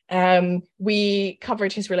 we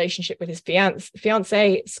covered his relationship with his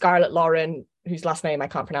fiance, Scarlett Lauren, whose last name I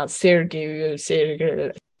can't pronounce, Sergei.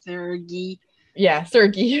 Yeah,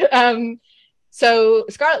 Sergei. So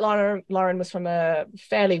Scarlett Lauren was from a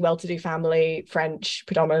fairly well-to-do family, French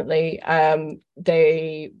predominantly.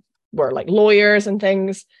 They were like lawyers and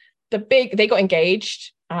things. They got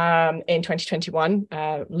engaged in 2021,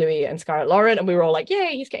 Louis and Scarlett Lauren, and we were all like,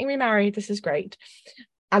 yay, he's getting remarried, this is great.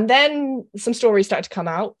 And then some stories started to come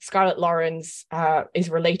out. Scarlett Lauren's is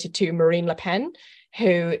related to Marine Le Pen,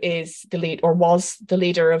 who is was the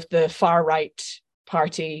leader of the far-right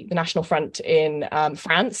party, the National Front in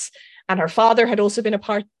France. And her father had also been a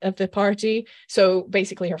part of the party. So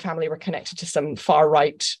basically her family were connected to some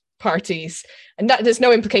far-right parties, and there's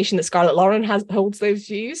no implication that Scarlett Lauren holds those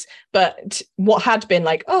views, but what had been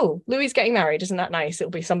like, oh, Louis getting married, isn't that nice?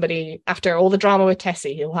 It'll be somebody, after all the drama with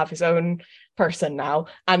Tessie, he'll have his own person now,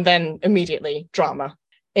 and then immediately drama.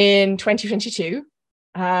 In 2022,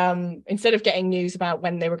 instead of getting news about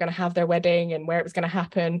when they were going to have their wedding and where it was going to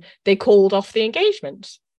happen, they called off the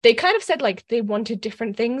engagement. They kind of said like they wanted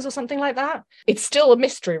different things or something like that. It's still a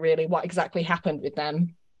mystery really what exactly happened with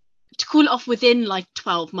them. To call it off within like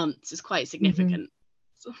 12 months is quite significant.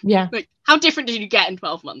 Mm-hmm. Yeah. Like, how different did you get in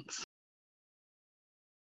 12 months?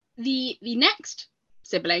 The next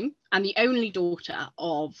sibling and the only daughter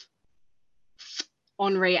of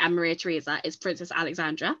Henri and Maria Theresa is Princess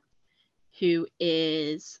Alexandra, who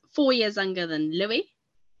is 4 years younger than Louis.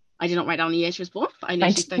 I did not write down the year she was born, but I know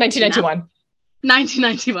she's 1991.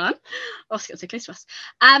 1991. Oh, it's getting so close to us.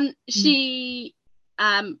 She,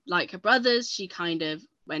 like her brothers, she kind of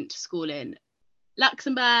went to school in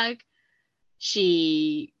Luxembourg.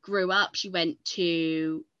 She grew up, she went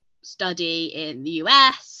to study in the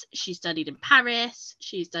US, she studied in Paris,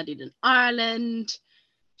 she studied in Ireland,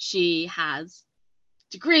 she has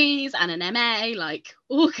degrees and an MA, like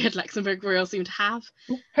all good Luxembourg royals seem to have.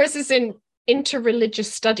 Hers is in interreligious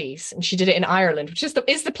studies, and she did it in Ireland, which is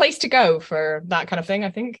the place to go for that kind of thing,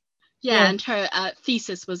 I think. Yeah, and her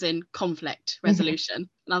thesis was in conflict resolution.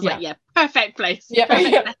 And I was Yeah. like, yeah, perfect place, Yeah.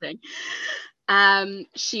 perfect setting.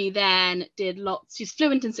 She then did she's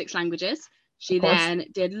fluent in 6 languages. She then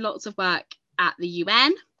did lots of work at the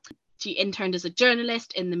UN. She interned as a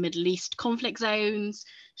journalist in the Middle East conflict zones.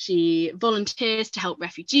 She volunteers to help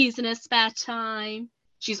refugees in her spare time.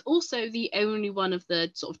 She's also the only one of the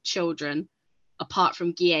sort of children, apart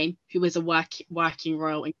from Guillaume, who is a working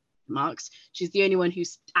royal in marks. She's the only one who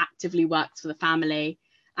actively works for the family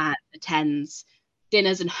and attends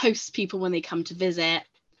dinners and hosts people when they come to visit.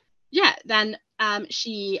 Yeah, then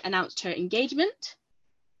she announced her engagement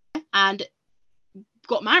and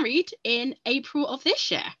got married in April of this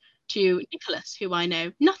year to Nicholas, who I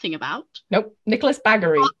know nothing about. Nope, Nicholas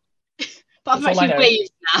Baggery. But I've actually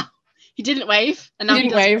waved now. He didn't wave, and now he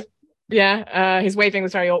didn't wave. Yeah, his waving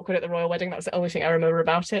was very awkward at the royal wedding. That's the only thing I remember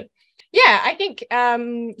about it. Yeah, I think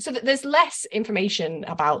so that there's less information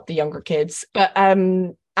about the younger kids, but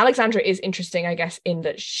Alexandra is interesting, I guess, in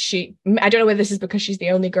that I don't know whether this is because she's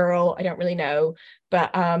the only girl, I don't really know,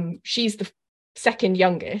 but she's the second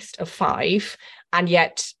youngest of 5, and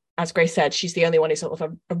yet, as Grace said, she's the only one who's sort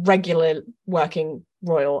of a regular working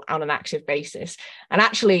royal on an active basis. And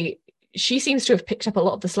actually, she seems to have picked up a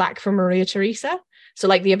lot of the slack from Maria Theresa. So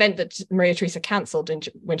like the event that Maria Theresa cancelled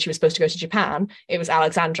when she was supposed to go to Japan, it was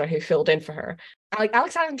Alexandra who filled in for her. Like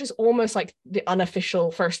Alexandra's almost like the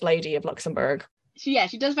unofficial first lady of Luxembourg. She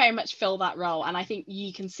does very much fill that role, and I think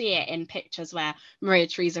you can see it in pictures where Maria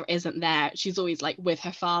Theresa isn't there. She's always like with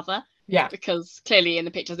her father. Yeah. Because clearly in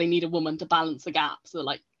the pictures they need a woman to balance the gap. So they're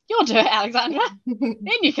like, you'll do it, Alexandra. In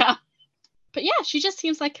you go. But yeah, she just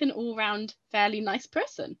seems like an all-round fairly nice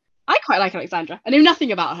person. I quite like Alexandra. I know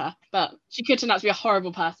nothing about her, but she could turn out to be a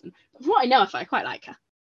horrible person. But from what I know of her, I quite like her.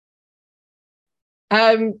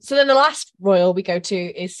 So then the last royal we go to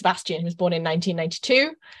is Sebastian, who was born in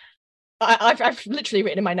 1992. I've literally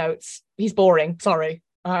written in my notes, he's boring, sorry.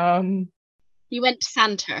 He went to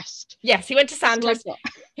Sandhurst. Yes, he went to Sandhurst.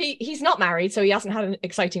 He's not married, so he hasn't had an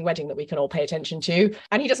exciting wedding that we can all pay attention to.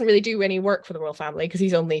 And he doesn't really do any work for the royal family because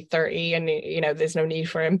he's only 30 and, you know, there's no need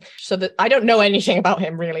for him. So that I don't know anything about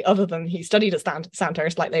him really, other than he studied at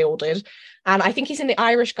Sandhurst like they all did. And I think he's in the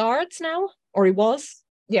Irish Guards now, or he was.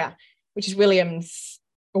 Yeah, which is William's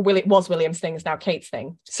thing, is now Kate's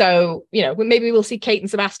thing. So, you know, maybe we'll see Kate and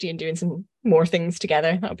Sebastian doing some more things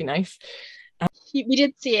together. That would be nice. We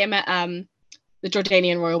did see him at the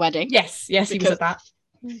Jordanian royal wedding. Yes, he was at that.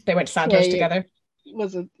 They went to Sandhurst together.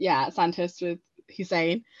 Was at Sandhurst with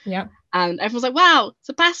Hussein. Yeah. And everyone's like, wow,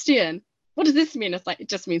 Sebastian. What does this mean? It's like, it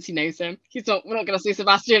just means he knows him. We're not going to see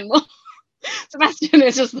Sebastian more. Sebastian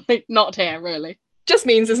is just like not here, really. Just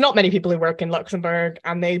means there's not many people who work in Luxembourg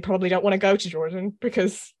and they probably don't want to go to Jordan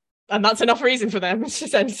and that's enough reason for them to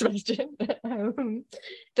send Sebastian.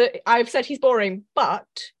 I've said he's boring, but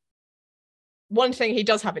one thing he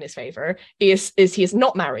does have in his favour is he is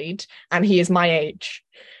not married and he is my age.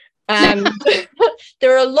 And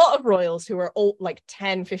there are a lot of royals who are old, like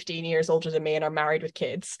 10, 15 years older than me and are married with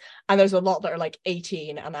kids. And there's a lot that are like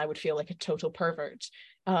 18 and I would feel like a total pervert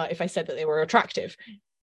if I said that they were attractive.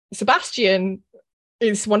 Sebastian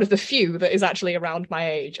is one of the few that is actually around my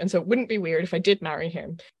age. And so it wouldn't be weird if I did marry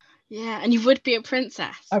him. Yeah, and you would be a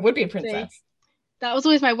princess. I would be a princess. See, that was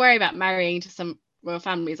always my worry about marrying to some royal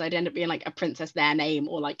families. I'd end up being like a princess, their name,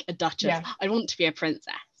 or like a duchess. Yeah. I want to be a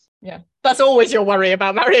princess. Yeah, that's always your worry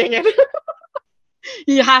about marrying him.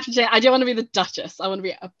 You have to say, I don't want to be the duchess. I want to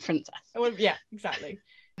be a princess. Yeah, exactly.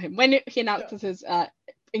 When he announces his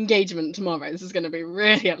engagement tomorrow, this is going to be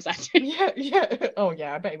really upsetting. Yeah. Oh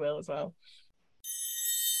yeah, I bet he will as well.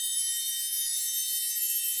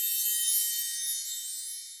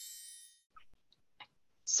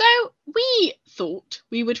 So we thought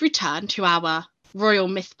we would return to our Royal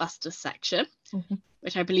Mythbusters section,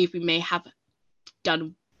 which I believe we may have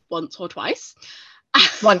done once or twice.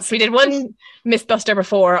 Once. We did one Mythbuster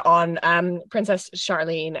before on Princess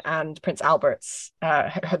Charlene and Prince Albert's,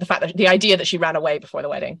 the idea that she ran away before the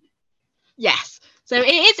wedding. Yes. So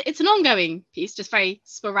it's an ongoing piece, just very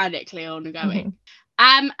sporadically ongoing.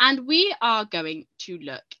 And we are going to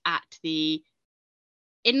look at the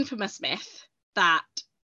infamous myth that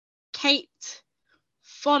Kate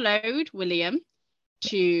followed William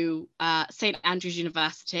to St. Andrews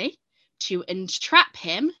University to entrap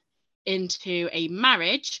him into a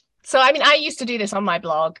marriage. So, I mean, I used to do this on my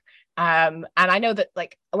blog. And I know that,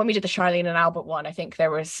 like, when we did the Charlene and Albert one, I think there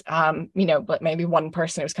was, but maybe one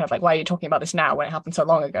person who was kind of like, why are you talking about this now when it happened so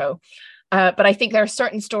long ago? But I think there are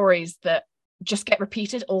certain stories that just get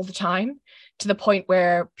repeated all the time to the point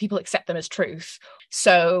where people accept them as truth.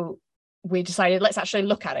 So we decided, let's actually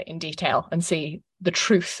look at it in detail and see the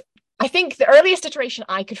truth I think the earliest iteration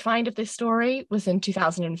I could find of this story was in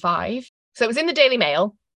 2005. So it was in the Daily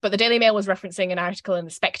Mail, but the Daily Mail was referencing an article in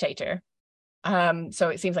The Spectator. So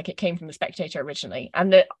it seems like it came from The Spectator originally.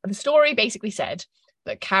 And the story basically said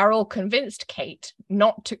that Carol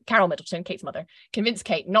Middleton, Kate's mother, convinced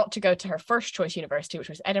Kate not to go to her first choice university, which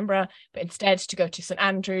was Edinburgh, but instead to go to St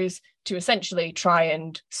Andrews to essentially try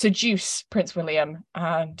and seduce Prince William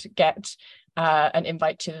and get an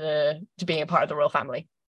invite to being a part of the royal family.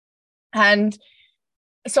 And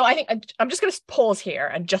so I think I'm just going to pause here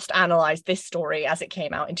and just analyze this story as it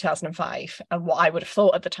came out in 2005 and what I would have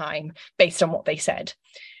thought at the time based on what they said.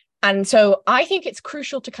 And so I think it's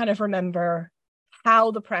crucial to kind of remember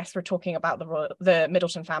how the press were talking about the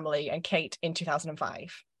Middleton family and Kate in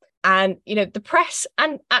 2005. And, you know, the press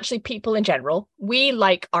and actually people in general, we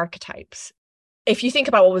like archetypes. If you think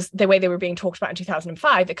about what was the way they were being talked about in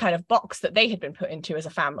 2005, the kind of box that they had been put into as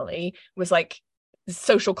a family was like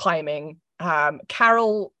social climbing.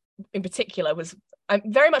 Carol in particular was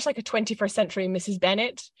very much like a 21st century Mrs.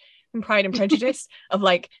 Bennet from Pride and Prejudice of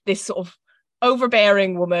like this sort of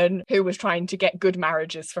overbearing woman who was trying to get good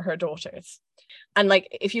marriages for her daughters. And like,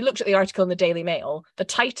 if you looked at the article in the Daily Mail, the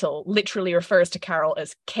title literally refers to Carol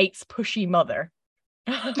as Kate's pushy mother.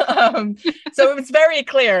 So it was very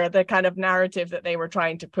clear the kind of narrative that they were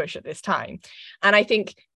trying to push at this time. And I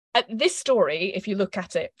think this story, if you look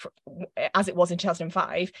at it as it was in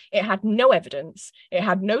 2005, it had no evidence, it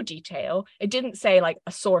had no detail, it didn't say like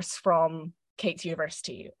a source from Kate's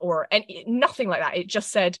university or nothing like that. It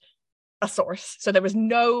just said a source. So there was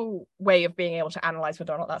no way of being able to analyze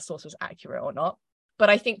whether or not that source was accurate or not. But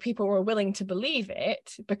I think people were willing to believe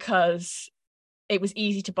it because it was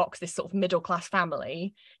easy to box this sort of middle class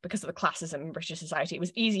family because of the classism in British society. It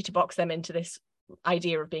was easy to box them into this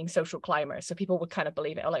idea of being social climbers. So people would kind of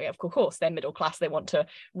believe it. Like, of course, they're middle class. They want to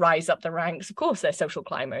rise up the ranks. Of course, they're social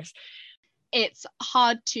climbers. It's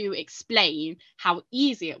hard to explain how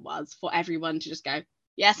easy it was for everyone to just go,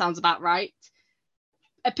 yeah, sounds about right.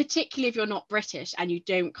 Particularly if you're not British and you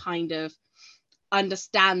don't kind of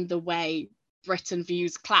understand the way Britain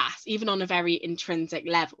views class, even on a very intrinsic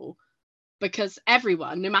level, because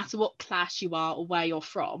everyone, no matter what class you are or where you're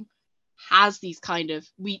from, has these kind of,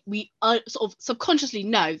 we sort of subconsciously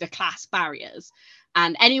know the class barriers,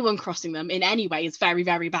 and anyone crossing them in any way is very,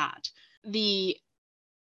 very bad. The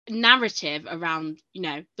narrative around, you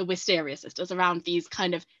know, the Wisteria sisters, around these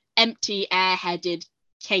kind of empty, airheaded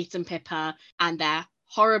Kate and Pippa and their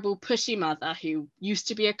horrible pushy mother who used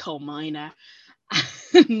to be a coal miner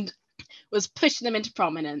and was pushing them into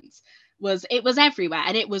prominence, was everywhere.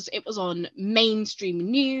 And it was on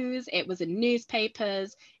mainstream news, it was in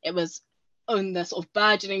newspapers, it was on the sort of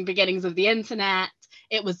burgeoning beginnings of the internet,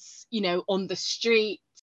 it was, you know, on the street.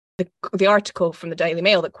 The article from the Daily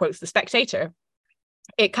Mail that quotes The Spectator,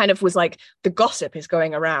 it kind of was like the gossip is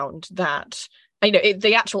going around that, you know,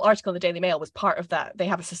 the actual article in the Daily Mail was part of that. They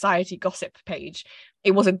have a society gossip page.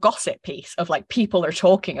 It was a gossip piece of like, people are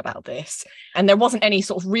talking about this. And there wasn't any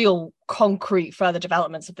sort of real concrete further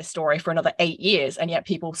developments of this story for another 8 years. And yet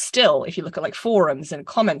people still, if you look at like forums and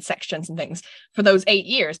comment sections and things, for those 8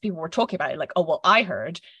 years, people were talking about it like, oh, well, I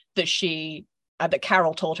heard that that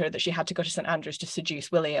Carol told her that she had to go to St Andrews to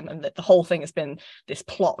seduce William, and that the whole thing has been this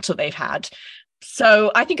plot that they've had.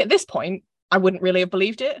 So I think at this point, I wouldn't really have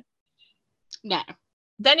believed it. No.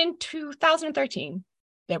 Then in 2013,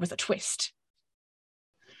 there was a twist.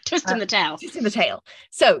 Twist in the tail. Twist in the tail.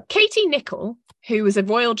 So Katie Nicholl, who was a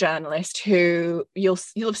royal journalist, who you'll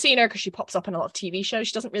have seen her because she pops up in a lot of TV shows.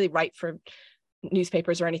 She doesn't really write for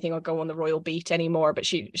newspapers or anything or go on the royal beat anymore, but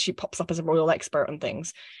she pops up as a royal expert on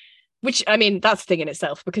things. Which, I mean, that's a thing in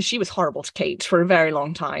itself because she was horrible to Kate for a very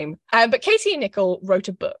long time. But Katie Nicholl wrote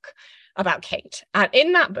a book about Kate. And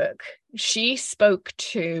in that book, she spoke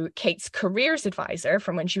to Kate's careers advisor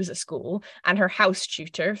from when she was at school and her house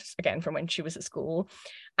tutor, again, from when she was at school.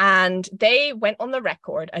 And they went on the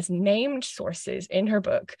record as named sources in her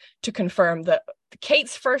book to confirm that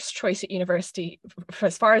Kate's first choice at university,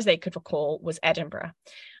 as far as they could recall, was Edinburgh.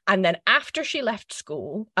 And then after she left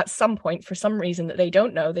school, at some point, for some reason that they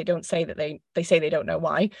don't know, they don't say that they say they don't know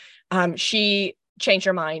why, she changed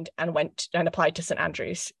her mind and went and applied to St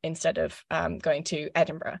Andrews instead of going to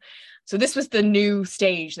Edinburgh. So this was the new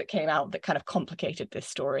stage that came out that kind of complicated this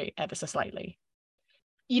story ever so slightly.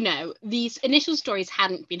 You know, these initial stories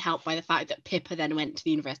hadn't been helped by the fact that Pippa then went to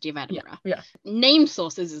the University of Edinburgh. Yeah. Named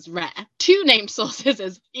sources is rare. 2 named sources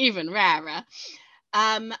is even rarer.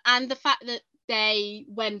 And the fact that they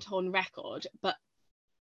went on record, but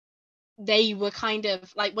they were kind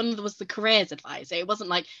of like, one of them was the careers advisor. It wasn't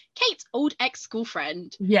like Kate's old ex-school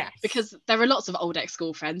friend. Yes. Because there are lots of old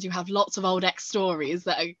ex-school friends. You have lots of old ex-stories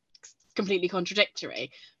that are completely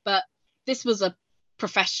contradictory. But this was a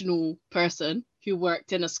professional person who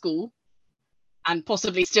worked in a school and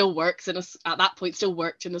possibly still works at that point still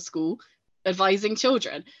worked in a school advising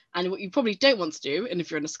children. And what you probably don't want to do, and if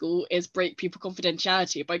you're in a school, is break people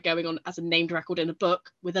confidentiality by going on as a named record in a book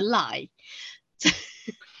with a lie.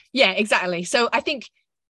 Yeah, exactly. So I think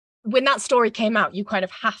when that story came out, you kind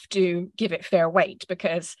of have to give it fair weight,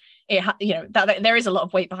 because that there is a lot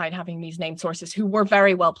of weight behind having these named sources who were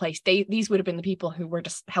very well placed. These would have been the people who were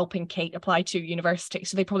just helping Kate apply to university,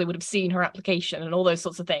 so they probably would have seen her application and all those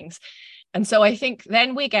sorts of things. And so I think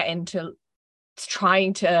then we get into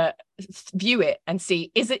trying to view it and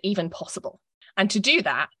see, is it even possible? And to do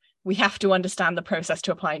that, we have to understand the process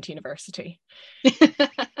to applying to university.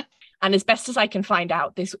 And as best as I can find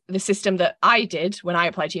out, the system that I did when I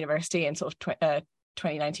applied to university in sort of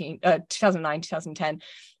 2009, 2010,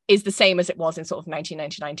 is the same as it was in sort of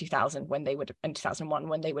 1999, 2000, when they would, and 2001,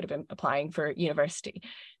 when they would have been applying for university.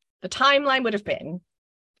 The timeline would have been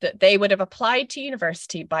that they would have applied to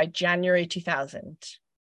university by January 2000.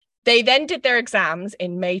 They then did their exams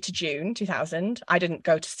in May to June 2000. I didn't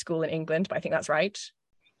go to school in England, but I think that's right.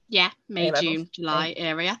 Yeah, May, June, July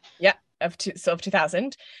area. Yeah, of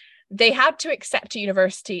 2000. They had to accept to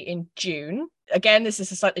university in June. Again, this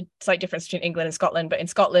is a slight difference between England and Scotland, but in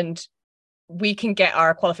Scotland, we can get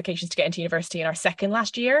our qualifications to get into university in our second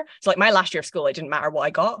last year. So like my last year of school, it didn't matter what I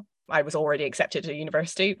got. I was already accepted to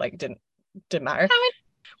university. Like it didn't matter.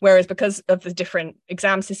 Whereas because of the different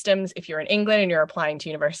exam systems, if you're in England and you're applying to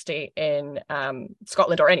university in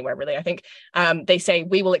Scotland or anywhere really, I think, they say,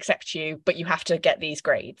 we will accept you, but you have to get these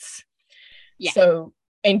grades. Yeah. So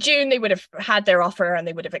in June, they would have had their offer and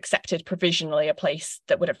they would have accepted provisionally a place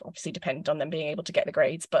that would have obviously depended on them being able to get the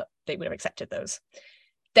grades, but they would have accepted those.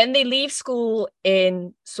 Then they leave school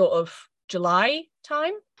in sort of July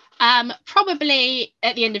time. Probably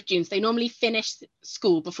at the end of June. So they normally finish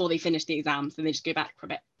school before they finish the exams, and they just go back for a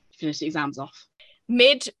bit, finish the exams off.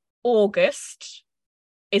 Mid-August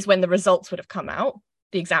is when the results would have come out,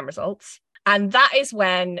 the exam results. And that is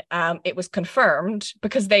when it was confirmed,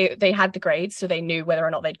 because they had the grades, so they knew whether or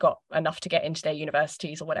not they'd got enough to get into their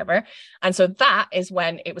universities or whatever. And so that is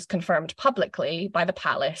when it was confirmed publicly by the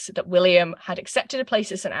palace that William had accepted a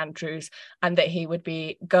place at St Andrews and that he would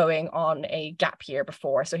be going on a gap year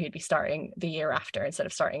before. So he'd be starting the year after. Instead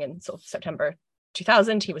of starting in sort of September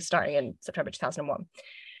 2000, he was starting in September 2001.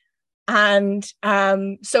 And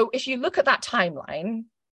so if you look at that timeline,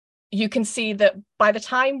 you can see that by the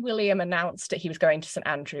time William announced that he was going to St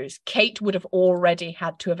Andrews, Kate would have already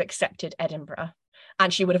had to have accepted Edinburgh,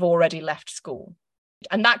 and she would have already left school.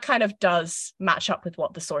 And that kind of does match up with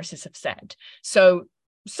what the sources have said. So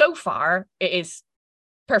far, it is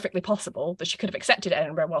perfectly possible that she could have accepted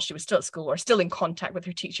Edinburgh while she was still at school or still in contact with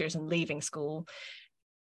her teachers and leaving school.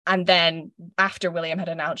 And then after William had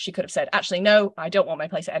announced, she could have said, actually, no, I don't want my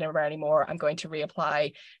place at Edinburgh anymore. I'm going to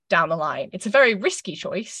reapply down the line. It's a very risky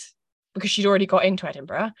choice, because she'd already got into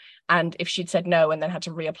Edinburgh. And if she'd said no and then had to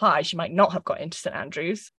reapply, she might not have got into St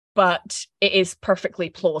Andrews. But it is perfectly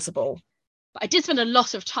plausible. But I did spend a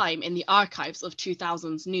lot of time in the archives of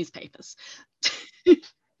 2000s newspapers,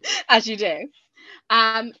 as you do.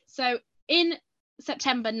 So in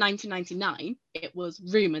September 1999, it was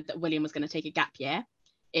rumoured that William was going to take a gap year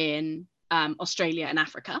in Australia and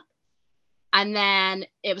Africa. And then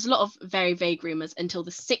it was a lot of very vague rumours until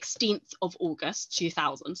the 16th of August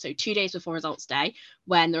 2000, so 2 days before results day,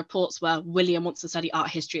 when the reports were William wants to study art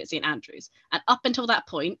history at St Andrews. And up until that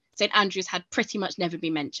point, St Andrews had pretty much never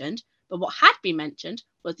been mentioned. But what had been mentioned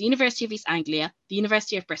was the University of East Anglia, the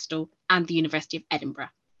University of Bristol, and the University of Edinburgh.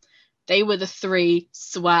 They were the three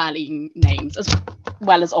swirling names, as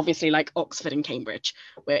well as obviously like Oxford and Cambridge,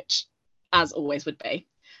 which as always would be.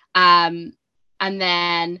 And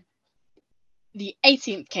then the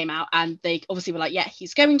 18th came out and they obviously were like, yeah,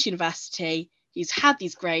 he's going to university, he's had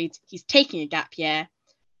these grades, he's taking a gap year.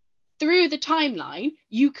 Through the timeline,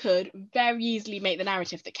 you could very easily make the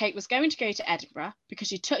narrative that Kate was going to go to Edinburgh because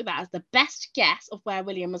she took that as the best guess of where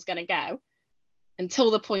William was going to go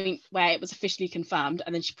until the point where it was officially confirmed,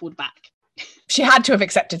 and then she pulled back. She had to have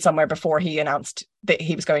accepted somewhere before he announced that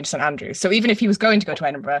he was going to St Andrews. So even if he was going to go to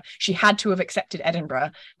Edinburgh, she had to have accepted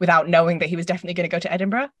Edinburgh without knowing that he was definitely going to go to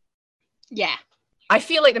Edinburgh. Yeah. I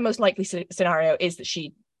feel like the most likely scenario is that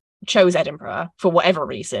she chose Edinburgh for whatever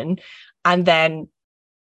reason. And then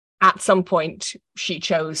at some point she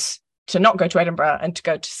chose to not go to Edinburgh and to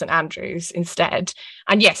go to St Andrews instead.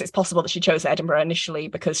 And yes, it's possible that she chose Edinburgh initially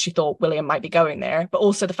because she thought William might be going there. But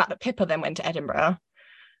also the fact that Pippa then went to Edinburgh,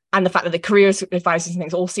 and the fact that the careers advisors and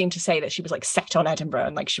things all seem to say that she was like set on Edinburgh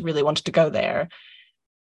and like she really wanted to go there.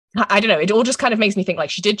 I don't know, it all just kind of makes me think like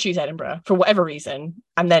she did choose Edinburgh for whatever reason,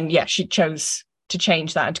 and then she chose to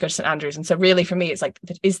change that and to go to St Andrews. And so really for me it's like,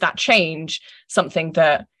 is that change something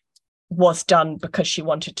that was done because she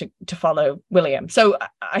wanted to follow William? So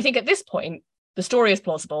I think at this point the story is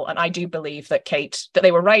plausible, and I do believe that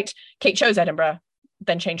they were right. Kate chose Edinburgh,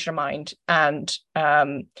 then changed her mind and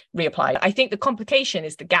reapplied. I think the complication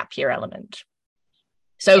is the gap year element.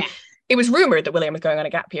 So It was rumoured that William was going on a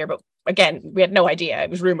gap year, but again, we had no idea. It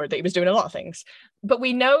was rumoured that he was doing a lot of things. But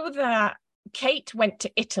we know that Kate went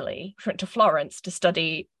to Italy, went to Florence to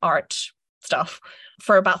study art stuff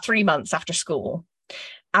for about 3 months after school.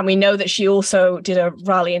 And we know that she also did a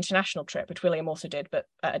Raleigh international trip, which William also did, but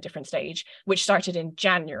at a different stage, which started in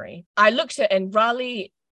January. I looked at, in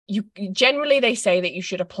Raleigh, generally they say that you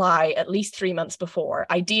should apply at least 3 months before,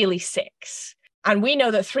 ideally 6. And we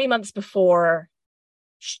know that 3 months before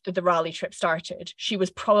the Raleigh trip started, she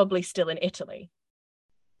was probably still in Italy.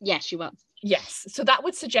 Yes, she was. Yes. So that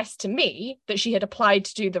would suggest to me that she had applied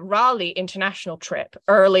to do the Raleigh international trip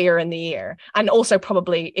earlier in the year, and also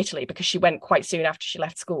probably Italy because she went quite soon after she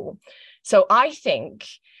left school. So I think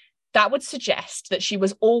that would suggest that she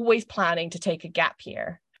was always planning to take a gap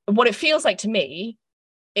year. What it feels like to me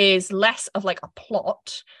is less of like a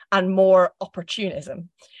plot and more opportunism.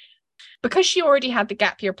 Because she already had the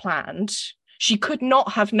gap year planned, she could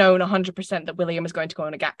not have known 100% that William was going to go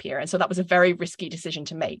on a gap year. And so that was a very risky decision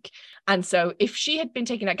to make. And so if she had been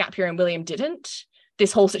taking that gap year and William didn't,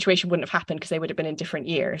 this whole situation wouldn't have happened because they would have been in different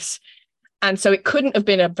years. And so it couldn't have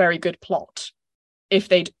been a very good plot if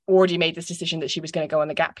they'd already made this decision that she was going to go on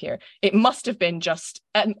the gap year. It must have been just,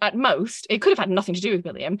 at most, it could have had nothing to do with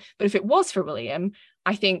William. But if it was for William,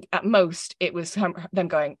 I think at most it was them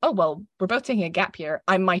going, oh, well, we're both taking a gap year.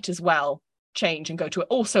 I might as well change and go to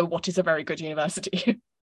also what is a very good university.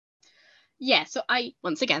 Yeah, so I,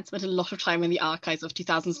 once again, spent a lot of time in the archives of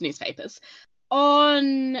 2000s newspapers.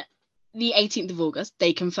 On the 18th of August,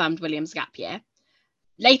 they confirmed William's gap year.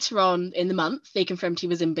 Later on in the month, they confirmed he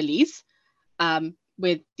was in Belize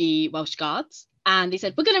with the Welsh Guards. And they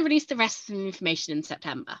said, we're going to release the rest of the information in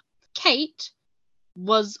September. Kate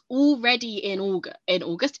was already in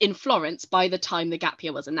August in Florence by the time the gap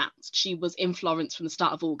year was announced. She was in Florence from the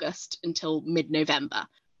start of August until mid-November.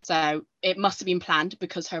 So it must have been planned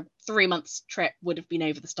because her 3 months trip would have been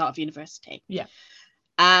over the start of university. Yeah.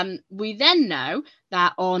 We then know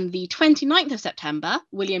that on the 29th of September,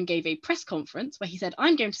 William gave a press conference where he said,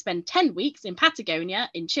 I'm going to spend 10 weeks in Patagonia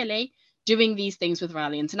in Chile doing these things with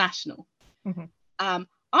Raleigh International. Mm-hmm.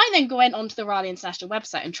 I then went onto the Raleigh International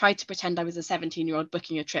website and tried to pretend I was a 17-year-old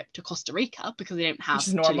booking a trip to Costa Rica because they don't have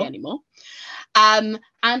Chile anymore. And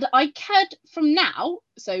I could, from now,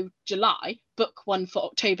 so July, book one for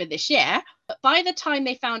October this year. But by the time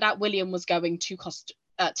they found out William was going to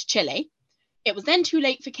Chile, it was then too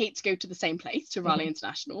late for Kate to go to the same place, to Raleigh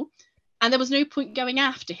International. And there was no point going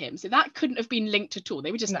after him. So that couldn't have been linked at all.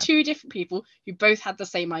 They were just two different people who both had the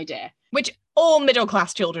same idea. Which all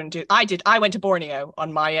middle-class children do. I went to Borneo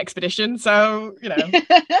on my expedition, so, you know.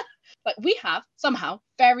 But we have, somehow,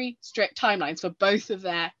 very strict timelines for both of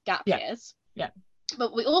their gap years. Yeah.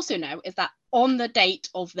 But we also know is that on the date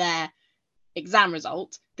of their exam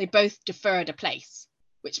result, they both deferred a place,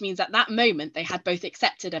 which means at that moment, they had both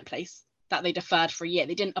accepted a place that they deferred for a year.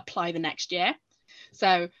 They didn't apply the next year.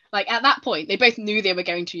 So, like, at that point, they both knew they were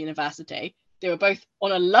going to university. They were both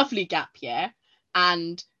on a lovely gap year,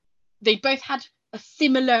 and they both had a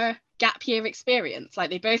similar gap year experience. Like,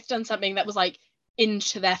 they both done something that was, like,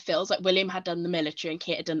 into their fields. Like, William had done the military and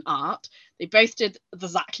Kate had done art. They both did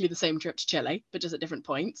exactly the same trip to Chile, but just at different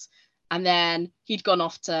points. And then he'd gone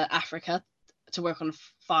off to Africa to work on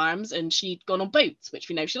farms, and she'd gone on boats, which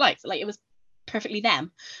we know she likes. Like, it was perfectly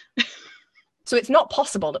them. So it's not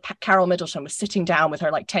possible that Carol Middleton was sitting down with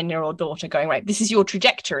her like 10-year-old daughter going, right, this is your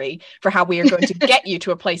trajectory for how we are going to get you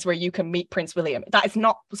to a place where you can meet Prince William. That is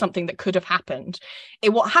not something that could have happened.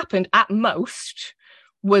 What happened at most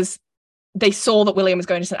was they saw that William was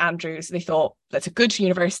going to St Andrews. They thought, that's a good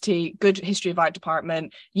university, good history of art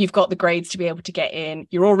department. You've got the grades to be able to get in.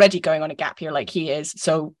 You're already going on a gap year like he is.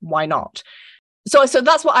 So why not? So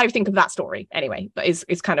that's what I think of that story anyway. That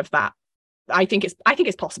is kind of that. I think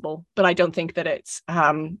it's possible, but I don't think that it's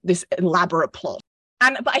this elaborate plot.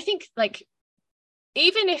 But I think, like,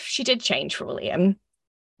 even if she did change for William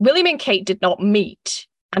and Kate did not meet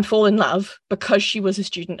and fall in love because she was a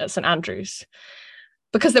student at St Andrews,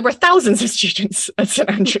 because there were thousands of students at St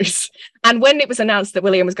Andrews. And when it was announced that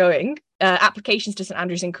William was going, applications to St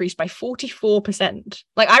Andrews increased by 44%.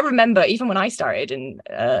 Like, I remember even when I started in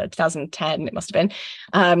 2010, it must have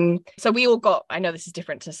been. So we all got, I know this is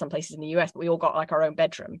different to some places in the US, but we all got like our own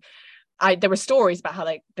bedroom. there were stories about how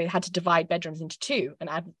they had to divide bedrooms into two and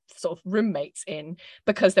add sort of roommates in,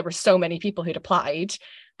 because there were so many people who'd applied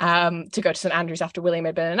to go to St Andrews after William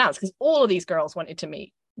had been announced, because all of these girls wanted to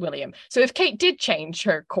meet William. So if Kate did change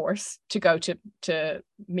her course to go to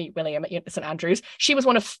meet William at St Andrews, she was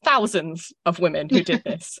one of thousands of women who did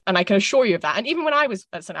this. And I can assure you of that. And even when I was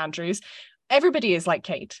at St Andrews, everybody is like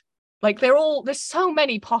Kate. Like there's so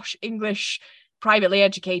many posh English privately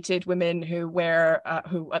educated women who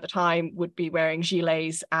who at the time would be wearing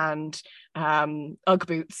gilets and Ugg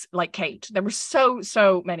boots like Kate. There were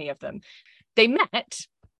so many of them. They met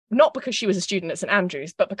not because she was a student at St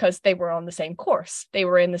Andrews, but because they were on the same course. They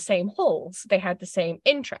were in the same halls. They had the same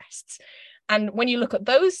interests. And when you look at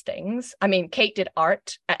those things, I mean, Kate did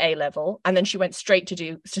art at A level, and then she went straight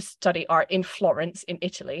to study art in Florence in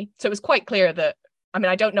Italy. So it was quite clear that, I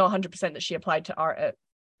mean, I don't know 100% that she applied to art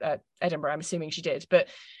at Edinburgh. I'm assuming she did, but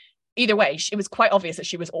either way, it was quite obvious that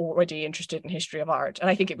she was already interested in history of art. And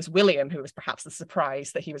I think it was William who was perhaps the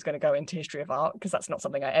surprise that he was going to go into history of art, because that's not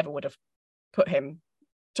something I ever would have put him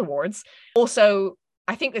towards. Also,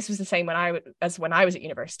 I think this was the same when I was at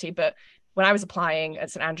university, but when I was applying at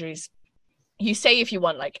St Andrews, you say if you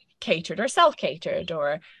want like catered or self-catered,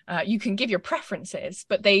 or you can give your preferences,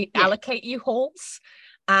 but they allocate you halls.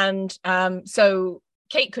 And so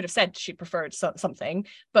Kate could have said she preferred something,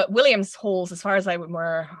 but William's halls, as far as I'm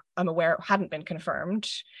aware, hadn't been confirmed.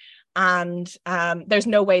 And there's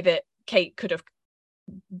no way that Kate could have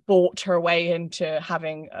bought her way into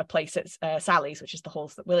having a place at Sally's, which is the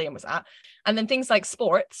halls that William was at. And then things like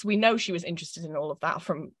sports, we know she was interested in all of that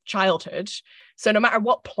from childhood. So no matter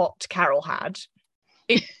what plot Carol had,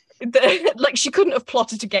 like she couldn't have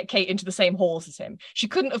plotted to get Kate into the same halls as him. She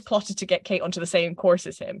couldn't have plotted to get Kate onto the same course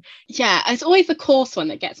as him. Yeah, it's always the course one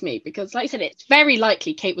that gets me, because like I said, it's very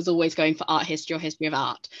likely Kate was always going for art history or history of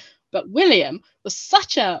art. But William was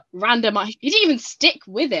such a random, he didn't even stick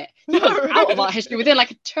with it. He was out of art history within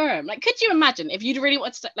like a term. Like, could you imagine if you'd really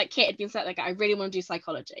wanted to, like Kate had been said, like, I really want to do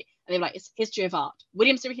psychology. And they were like, it's history of art.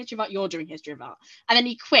 William's doing history of art, you're doing history of art. And then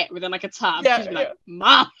he quit within like a term. Yeah, She'd be like,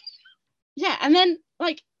 Mom. Yeah, and then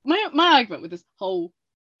like my argument with this whole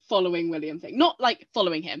following William thing, not like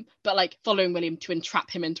following him, but like following William to entrap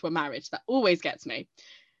him into a marriage, that always gets me,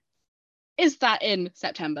 is that in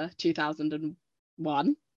September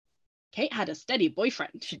 2001, Kate had a steady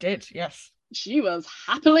boyfriend. She did, yes. She was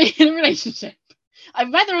happily in a relationship.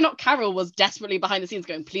 And whether or not Carol was desperately behind the scenes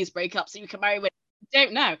going, please break up so you can marry William, I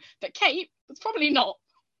don't know. But Kate was probably not.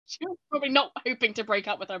 She was probably not hoping to break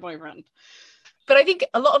up with her boyfriend. But I think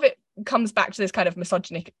a lot of it comes back to this kind of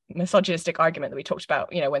misogynistic argument that we talked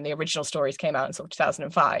about, you know, when the original stories came out in sort of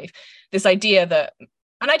 2005. This idea that,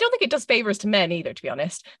 and I don't think it does favors to men either, to be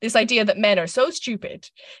honest, this idea that men are so stupid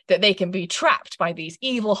that they can be trapped by these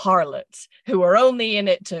evil harlots who are only in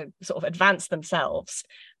it to sort of advance themselves.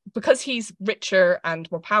 Because he's richer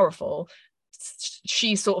and more powerful,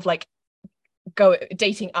 she's sort of like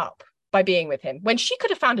dating up by being with him, when she could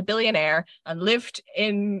have found a billionaire and lived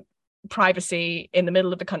in privacy in the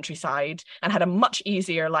middle of the countryside and had a much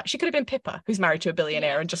easier life. She could have been Pippa, who's married to a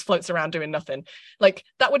billionaire and just floats around doing nothing. Like,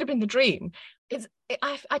 that would have been the dream.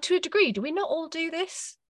 I to a degree, do we not all do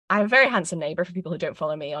this? I have a very handsome neighbor. For people who don't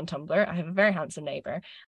follow me on Tumblr, I have a very handsome neighbor.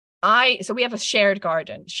 So we have a shared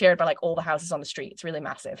garden, shared by like all the houses on the street. It's really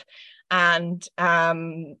massive. And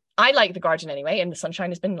I like the garden anyway, and the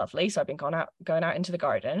sunshine has been lovely. So I've been going out into the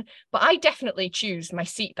garden. But I definitely choose my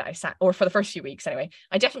seat that I sat, or for the first few weeks anyway,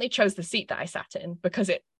 I definitely chose the seat that I sat in because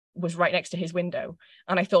it was right next to his window.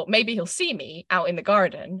 And I thought maybe he'll see me out in the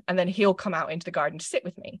garden and then he'll come out into the garden to sit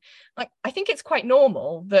with me. Like, I think it's quite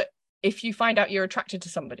normal that if you find out you're attracted to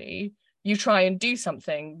somebody, you try and do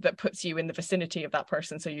something that puts you in the vicinity of that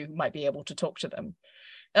person so you might be able to talk to them.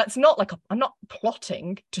 That's not like, I'm not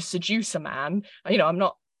plotting to seduce a man. You know, I'm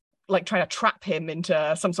not like trying to trap him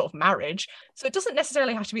into some sort of marriage. So it doesn't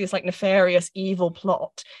necessarily have to be this like nefarious, evil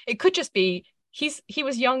plot. It could just be he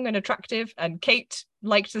was young and attractive, and Kate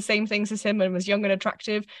liked the same things as him and was young and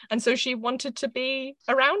attractive, and so she wanted to be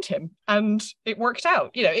around him, and it worked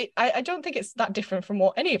out. You know, I don't think it's that different from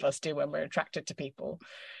what any of us do when we're attracted to people.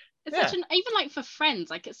 It's such an, even like for friends,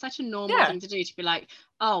 like it's such a normal thing to do, to be like,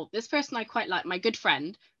 oh, this person I quite like, my good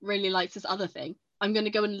friend really likes this other thing, I'm going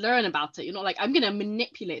to go and learn about it. You're not like, I'm going to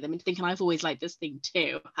manipulate them into thinking I've always liked this thing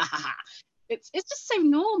too. It's just so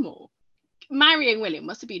normal. Marrying William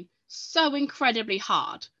must have been so incredibly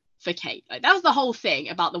hard for Kate. Like, that was the whole thing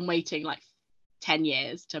about them waiting like 10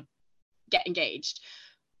 years to get engaged,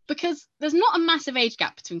 because there's not a massive age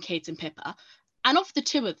gap between Kate and Pippa, and of the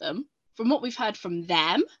two of them, from what we've heard from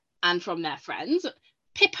them and from their friends,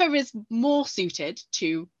 Pippa is more suited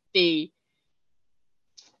to the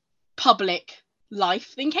public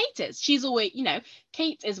life than Kate is. She's always,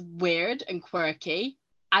 Kate is weird and quirky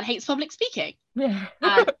and hates public speaking. Yeah.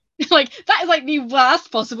 And like that is like the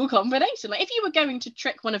worst possible combination. Like if you were going to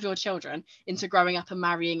trick one of your children into growing up and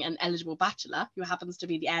marrying an eligible bachelor who happens to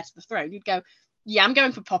be the heir to the throne, you'd go, yeah, I'm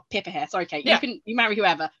going for Pippa here. Sorry, Kate. Yeah. You marry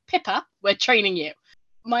whoever. Pippa, we're training you.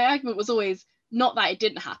 My argument was always not that it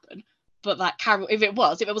didn't happen, but that Carol, if it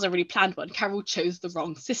was a really planned one, Carol chose the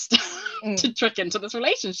wrong sister to trick into this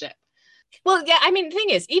relationship. Well, yeah, I mean, the thing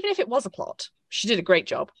is, even if it was a plot, she did a great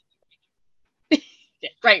job. Yeah,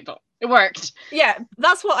 great, but it worked. Yeah,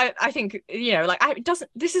 that's what I think,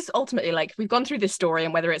 this is ultimately like, we've gone through this story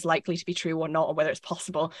and whether it's likely to be true or not, or whether it's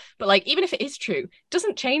possible, but like, even if it is true, it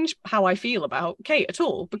doesn't change how I feel about Kate at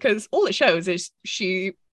all, because all it shows is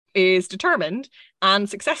she is determined and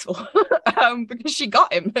successful because she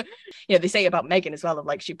got him. They say about Meghan as well, of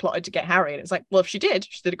like, she plotted to get Harry, and it's like, well, if she did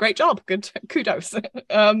a great job. Good, kudos.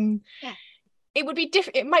 Yeah. It would be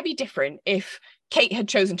different. It might be different if Kate had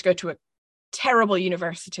chosen to go to a terrible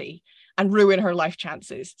university and ruin her life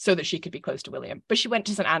chances so that she could be close to William, but she went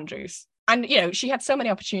to St Andrews, and she had so many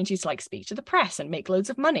opportunities to like speak to the press and make loads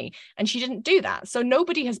of money, and she didn't do that. So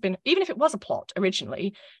nobody has been, even if it was a plot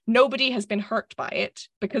originally, nobody has been hurt by it,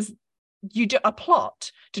 because you do a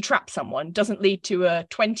plot to trap someone doesn't lead to a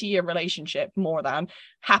 20-year relationship, more than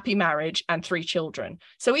happy marriage and 3 children.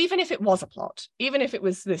 So even if it was a plot, even if it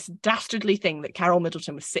was this dastardly thing that Carol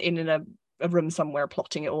Middleton was sitting in a room somewhere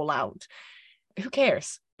plotting it all out, who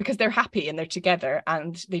cares? Because they're happy and they're together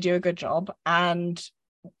and they do a good job, and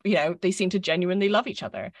they seem to genuinely love each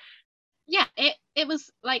other. Yeah, it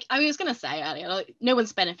was like I was going to say earlier, like, no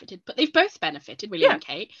one's benefited, but they've both benefited, William and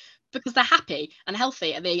Kate, because they're happy and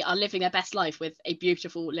healthy and they are living their best life with a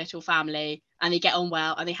beautiful little family, and they get on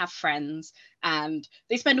well and they have friends and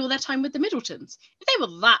they spend all their time with the Middletons. If they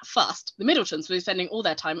were that fussed, the Middletons would be spending all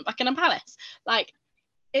their time at Buckingham Palace. Like,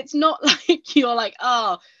 it's not like you're like,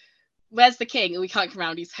 oh, where's the king? And we can't come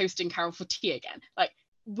around, he's hosting Carol for tea again. Like,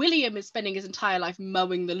 William is spending his entire life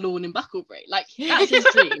mowing the lawn in Bucklebury. Like, that's his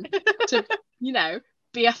dream, to,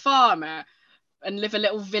 be a farmer and live a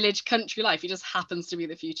little village country life. He just happens to be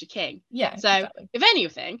the future king. Yeah. So, exactly. If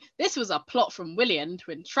anything, this was a plot from William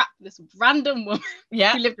to entrap this random woman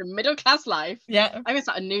Yeah. who lived a middle-class life. Yeah. I guess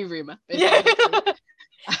that's a new rumour. Yeah.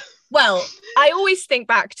 Well, I always think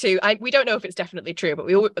back to, we don't know if it's definitely true, but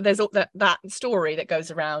there's that story that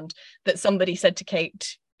goes around that somebody said to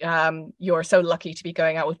Kate, you're so lucky to be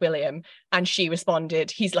going out with William, and she responded,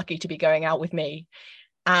 he's lucky to be going out with me.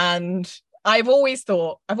 And I've always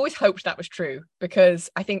hoped that was true, because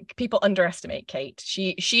I think people underestimate Kate.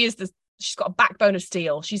 She's got a backbone of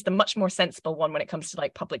steel. She's the much more sensible one when it comes to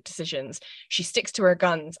like public decisions. She sticks to her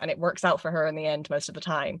guns and it works out for her in the end most of the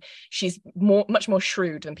time. She's much more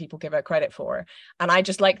shrewd than people give her credit for. And I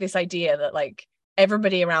just like this idea that like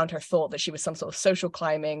everybody around her thought that she was some sort of social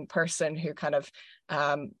climbing person who kind of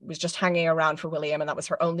was just hanging around for William, and that was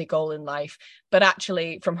her only goal in life. But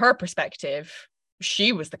actually, from her perspective,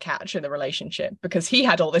 she was the catch in the relationship, because he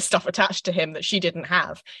had all this stuff attached to him that she didn't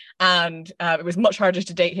have, and it was much harder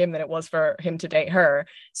to date him than it was for him to date her.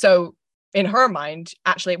 So in her mind,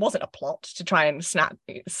 actually, it wasn't a plot to try and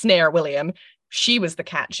snare William. She was the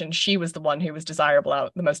catch, and she was the one who was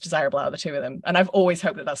the most desirable out of the two of them. And I've always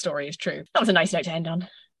hoped that story is true. That was a nice note to end on.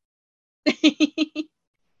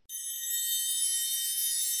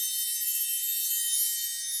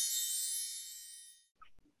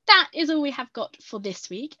 That is all we have got for this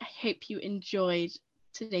week. I hope you enjoyed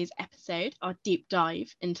today's episode, our deep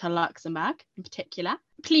dive into Luxembourg in particular.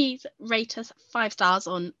 Please rate us 5 stars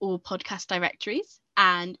on all podcast directories,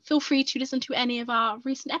 and feel free to listen to any of our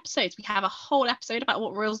recent episodes. We have a whole episode about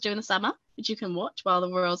what royals do in the summer, which you can watch while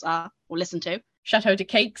the royals are, or listen to. Chateau de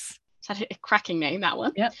Cakes. It's a cracking name, that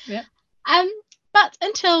one. Yeah. But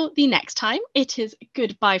until the next time, it is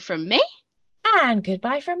goodbye from me. And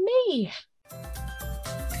goodbye from me.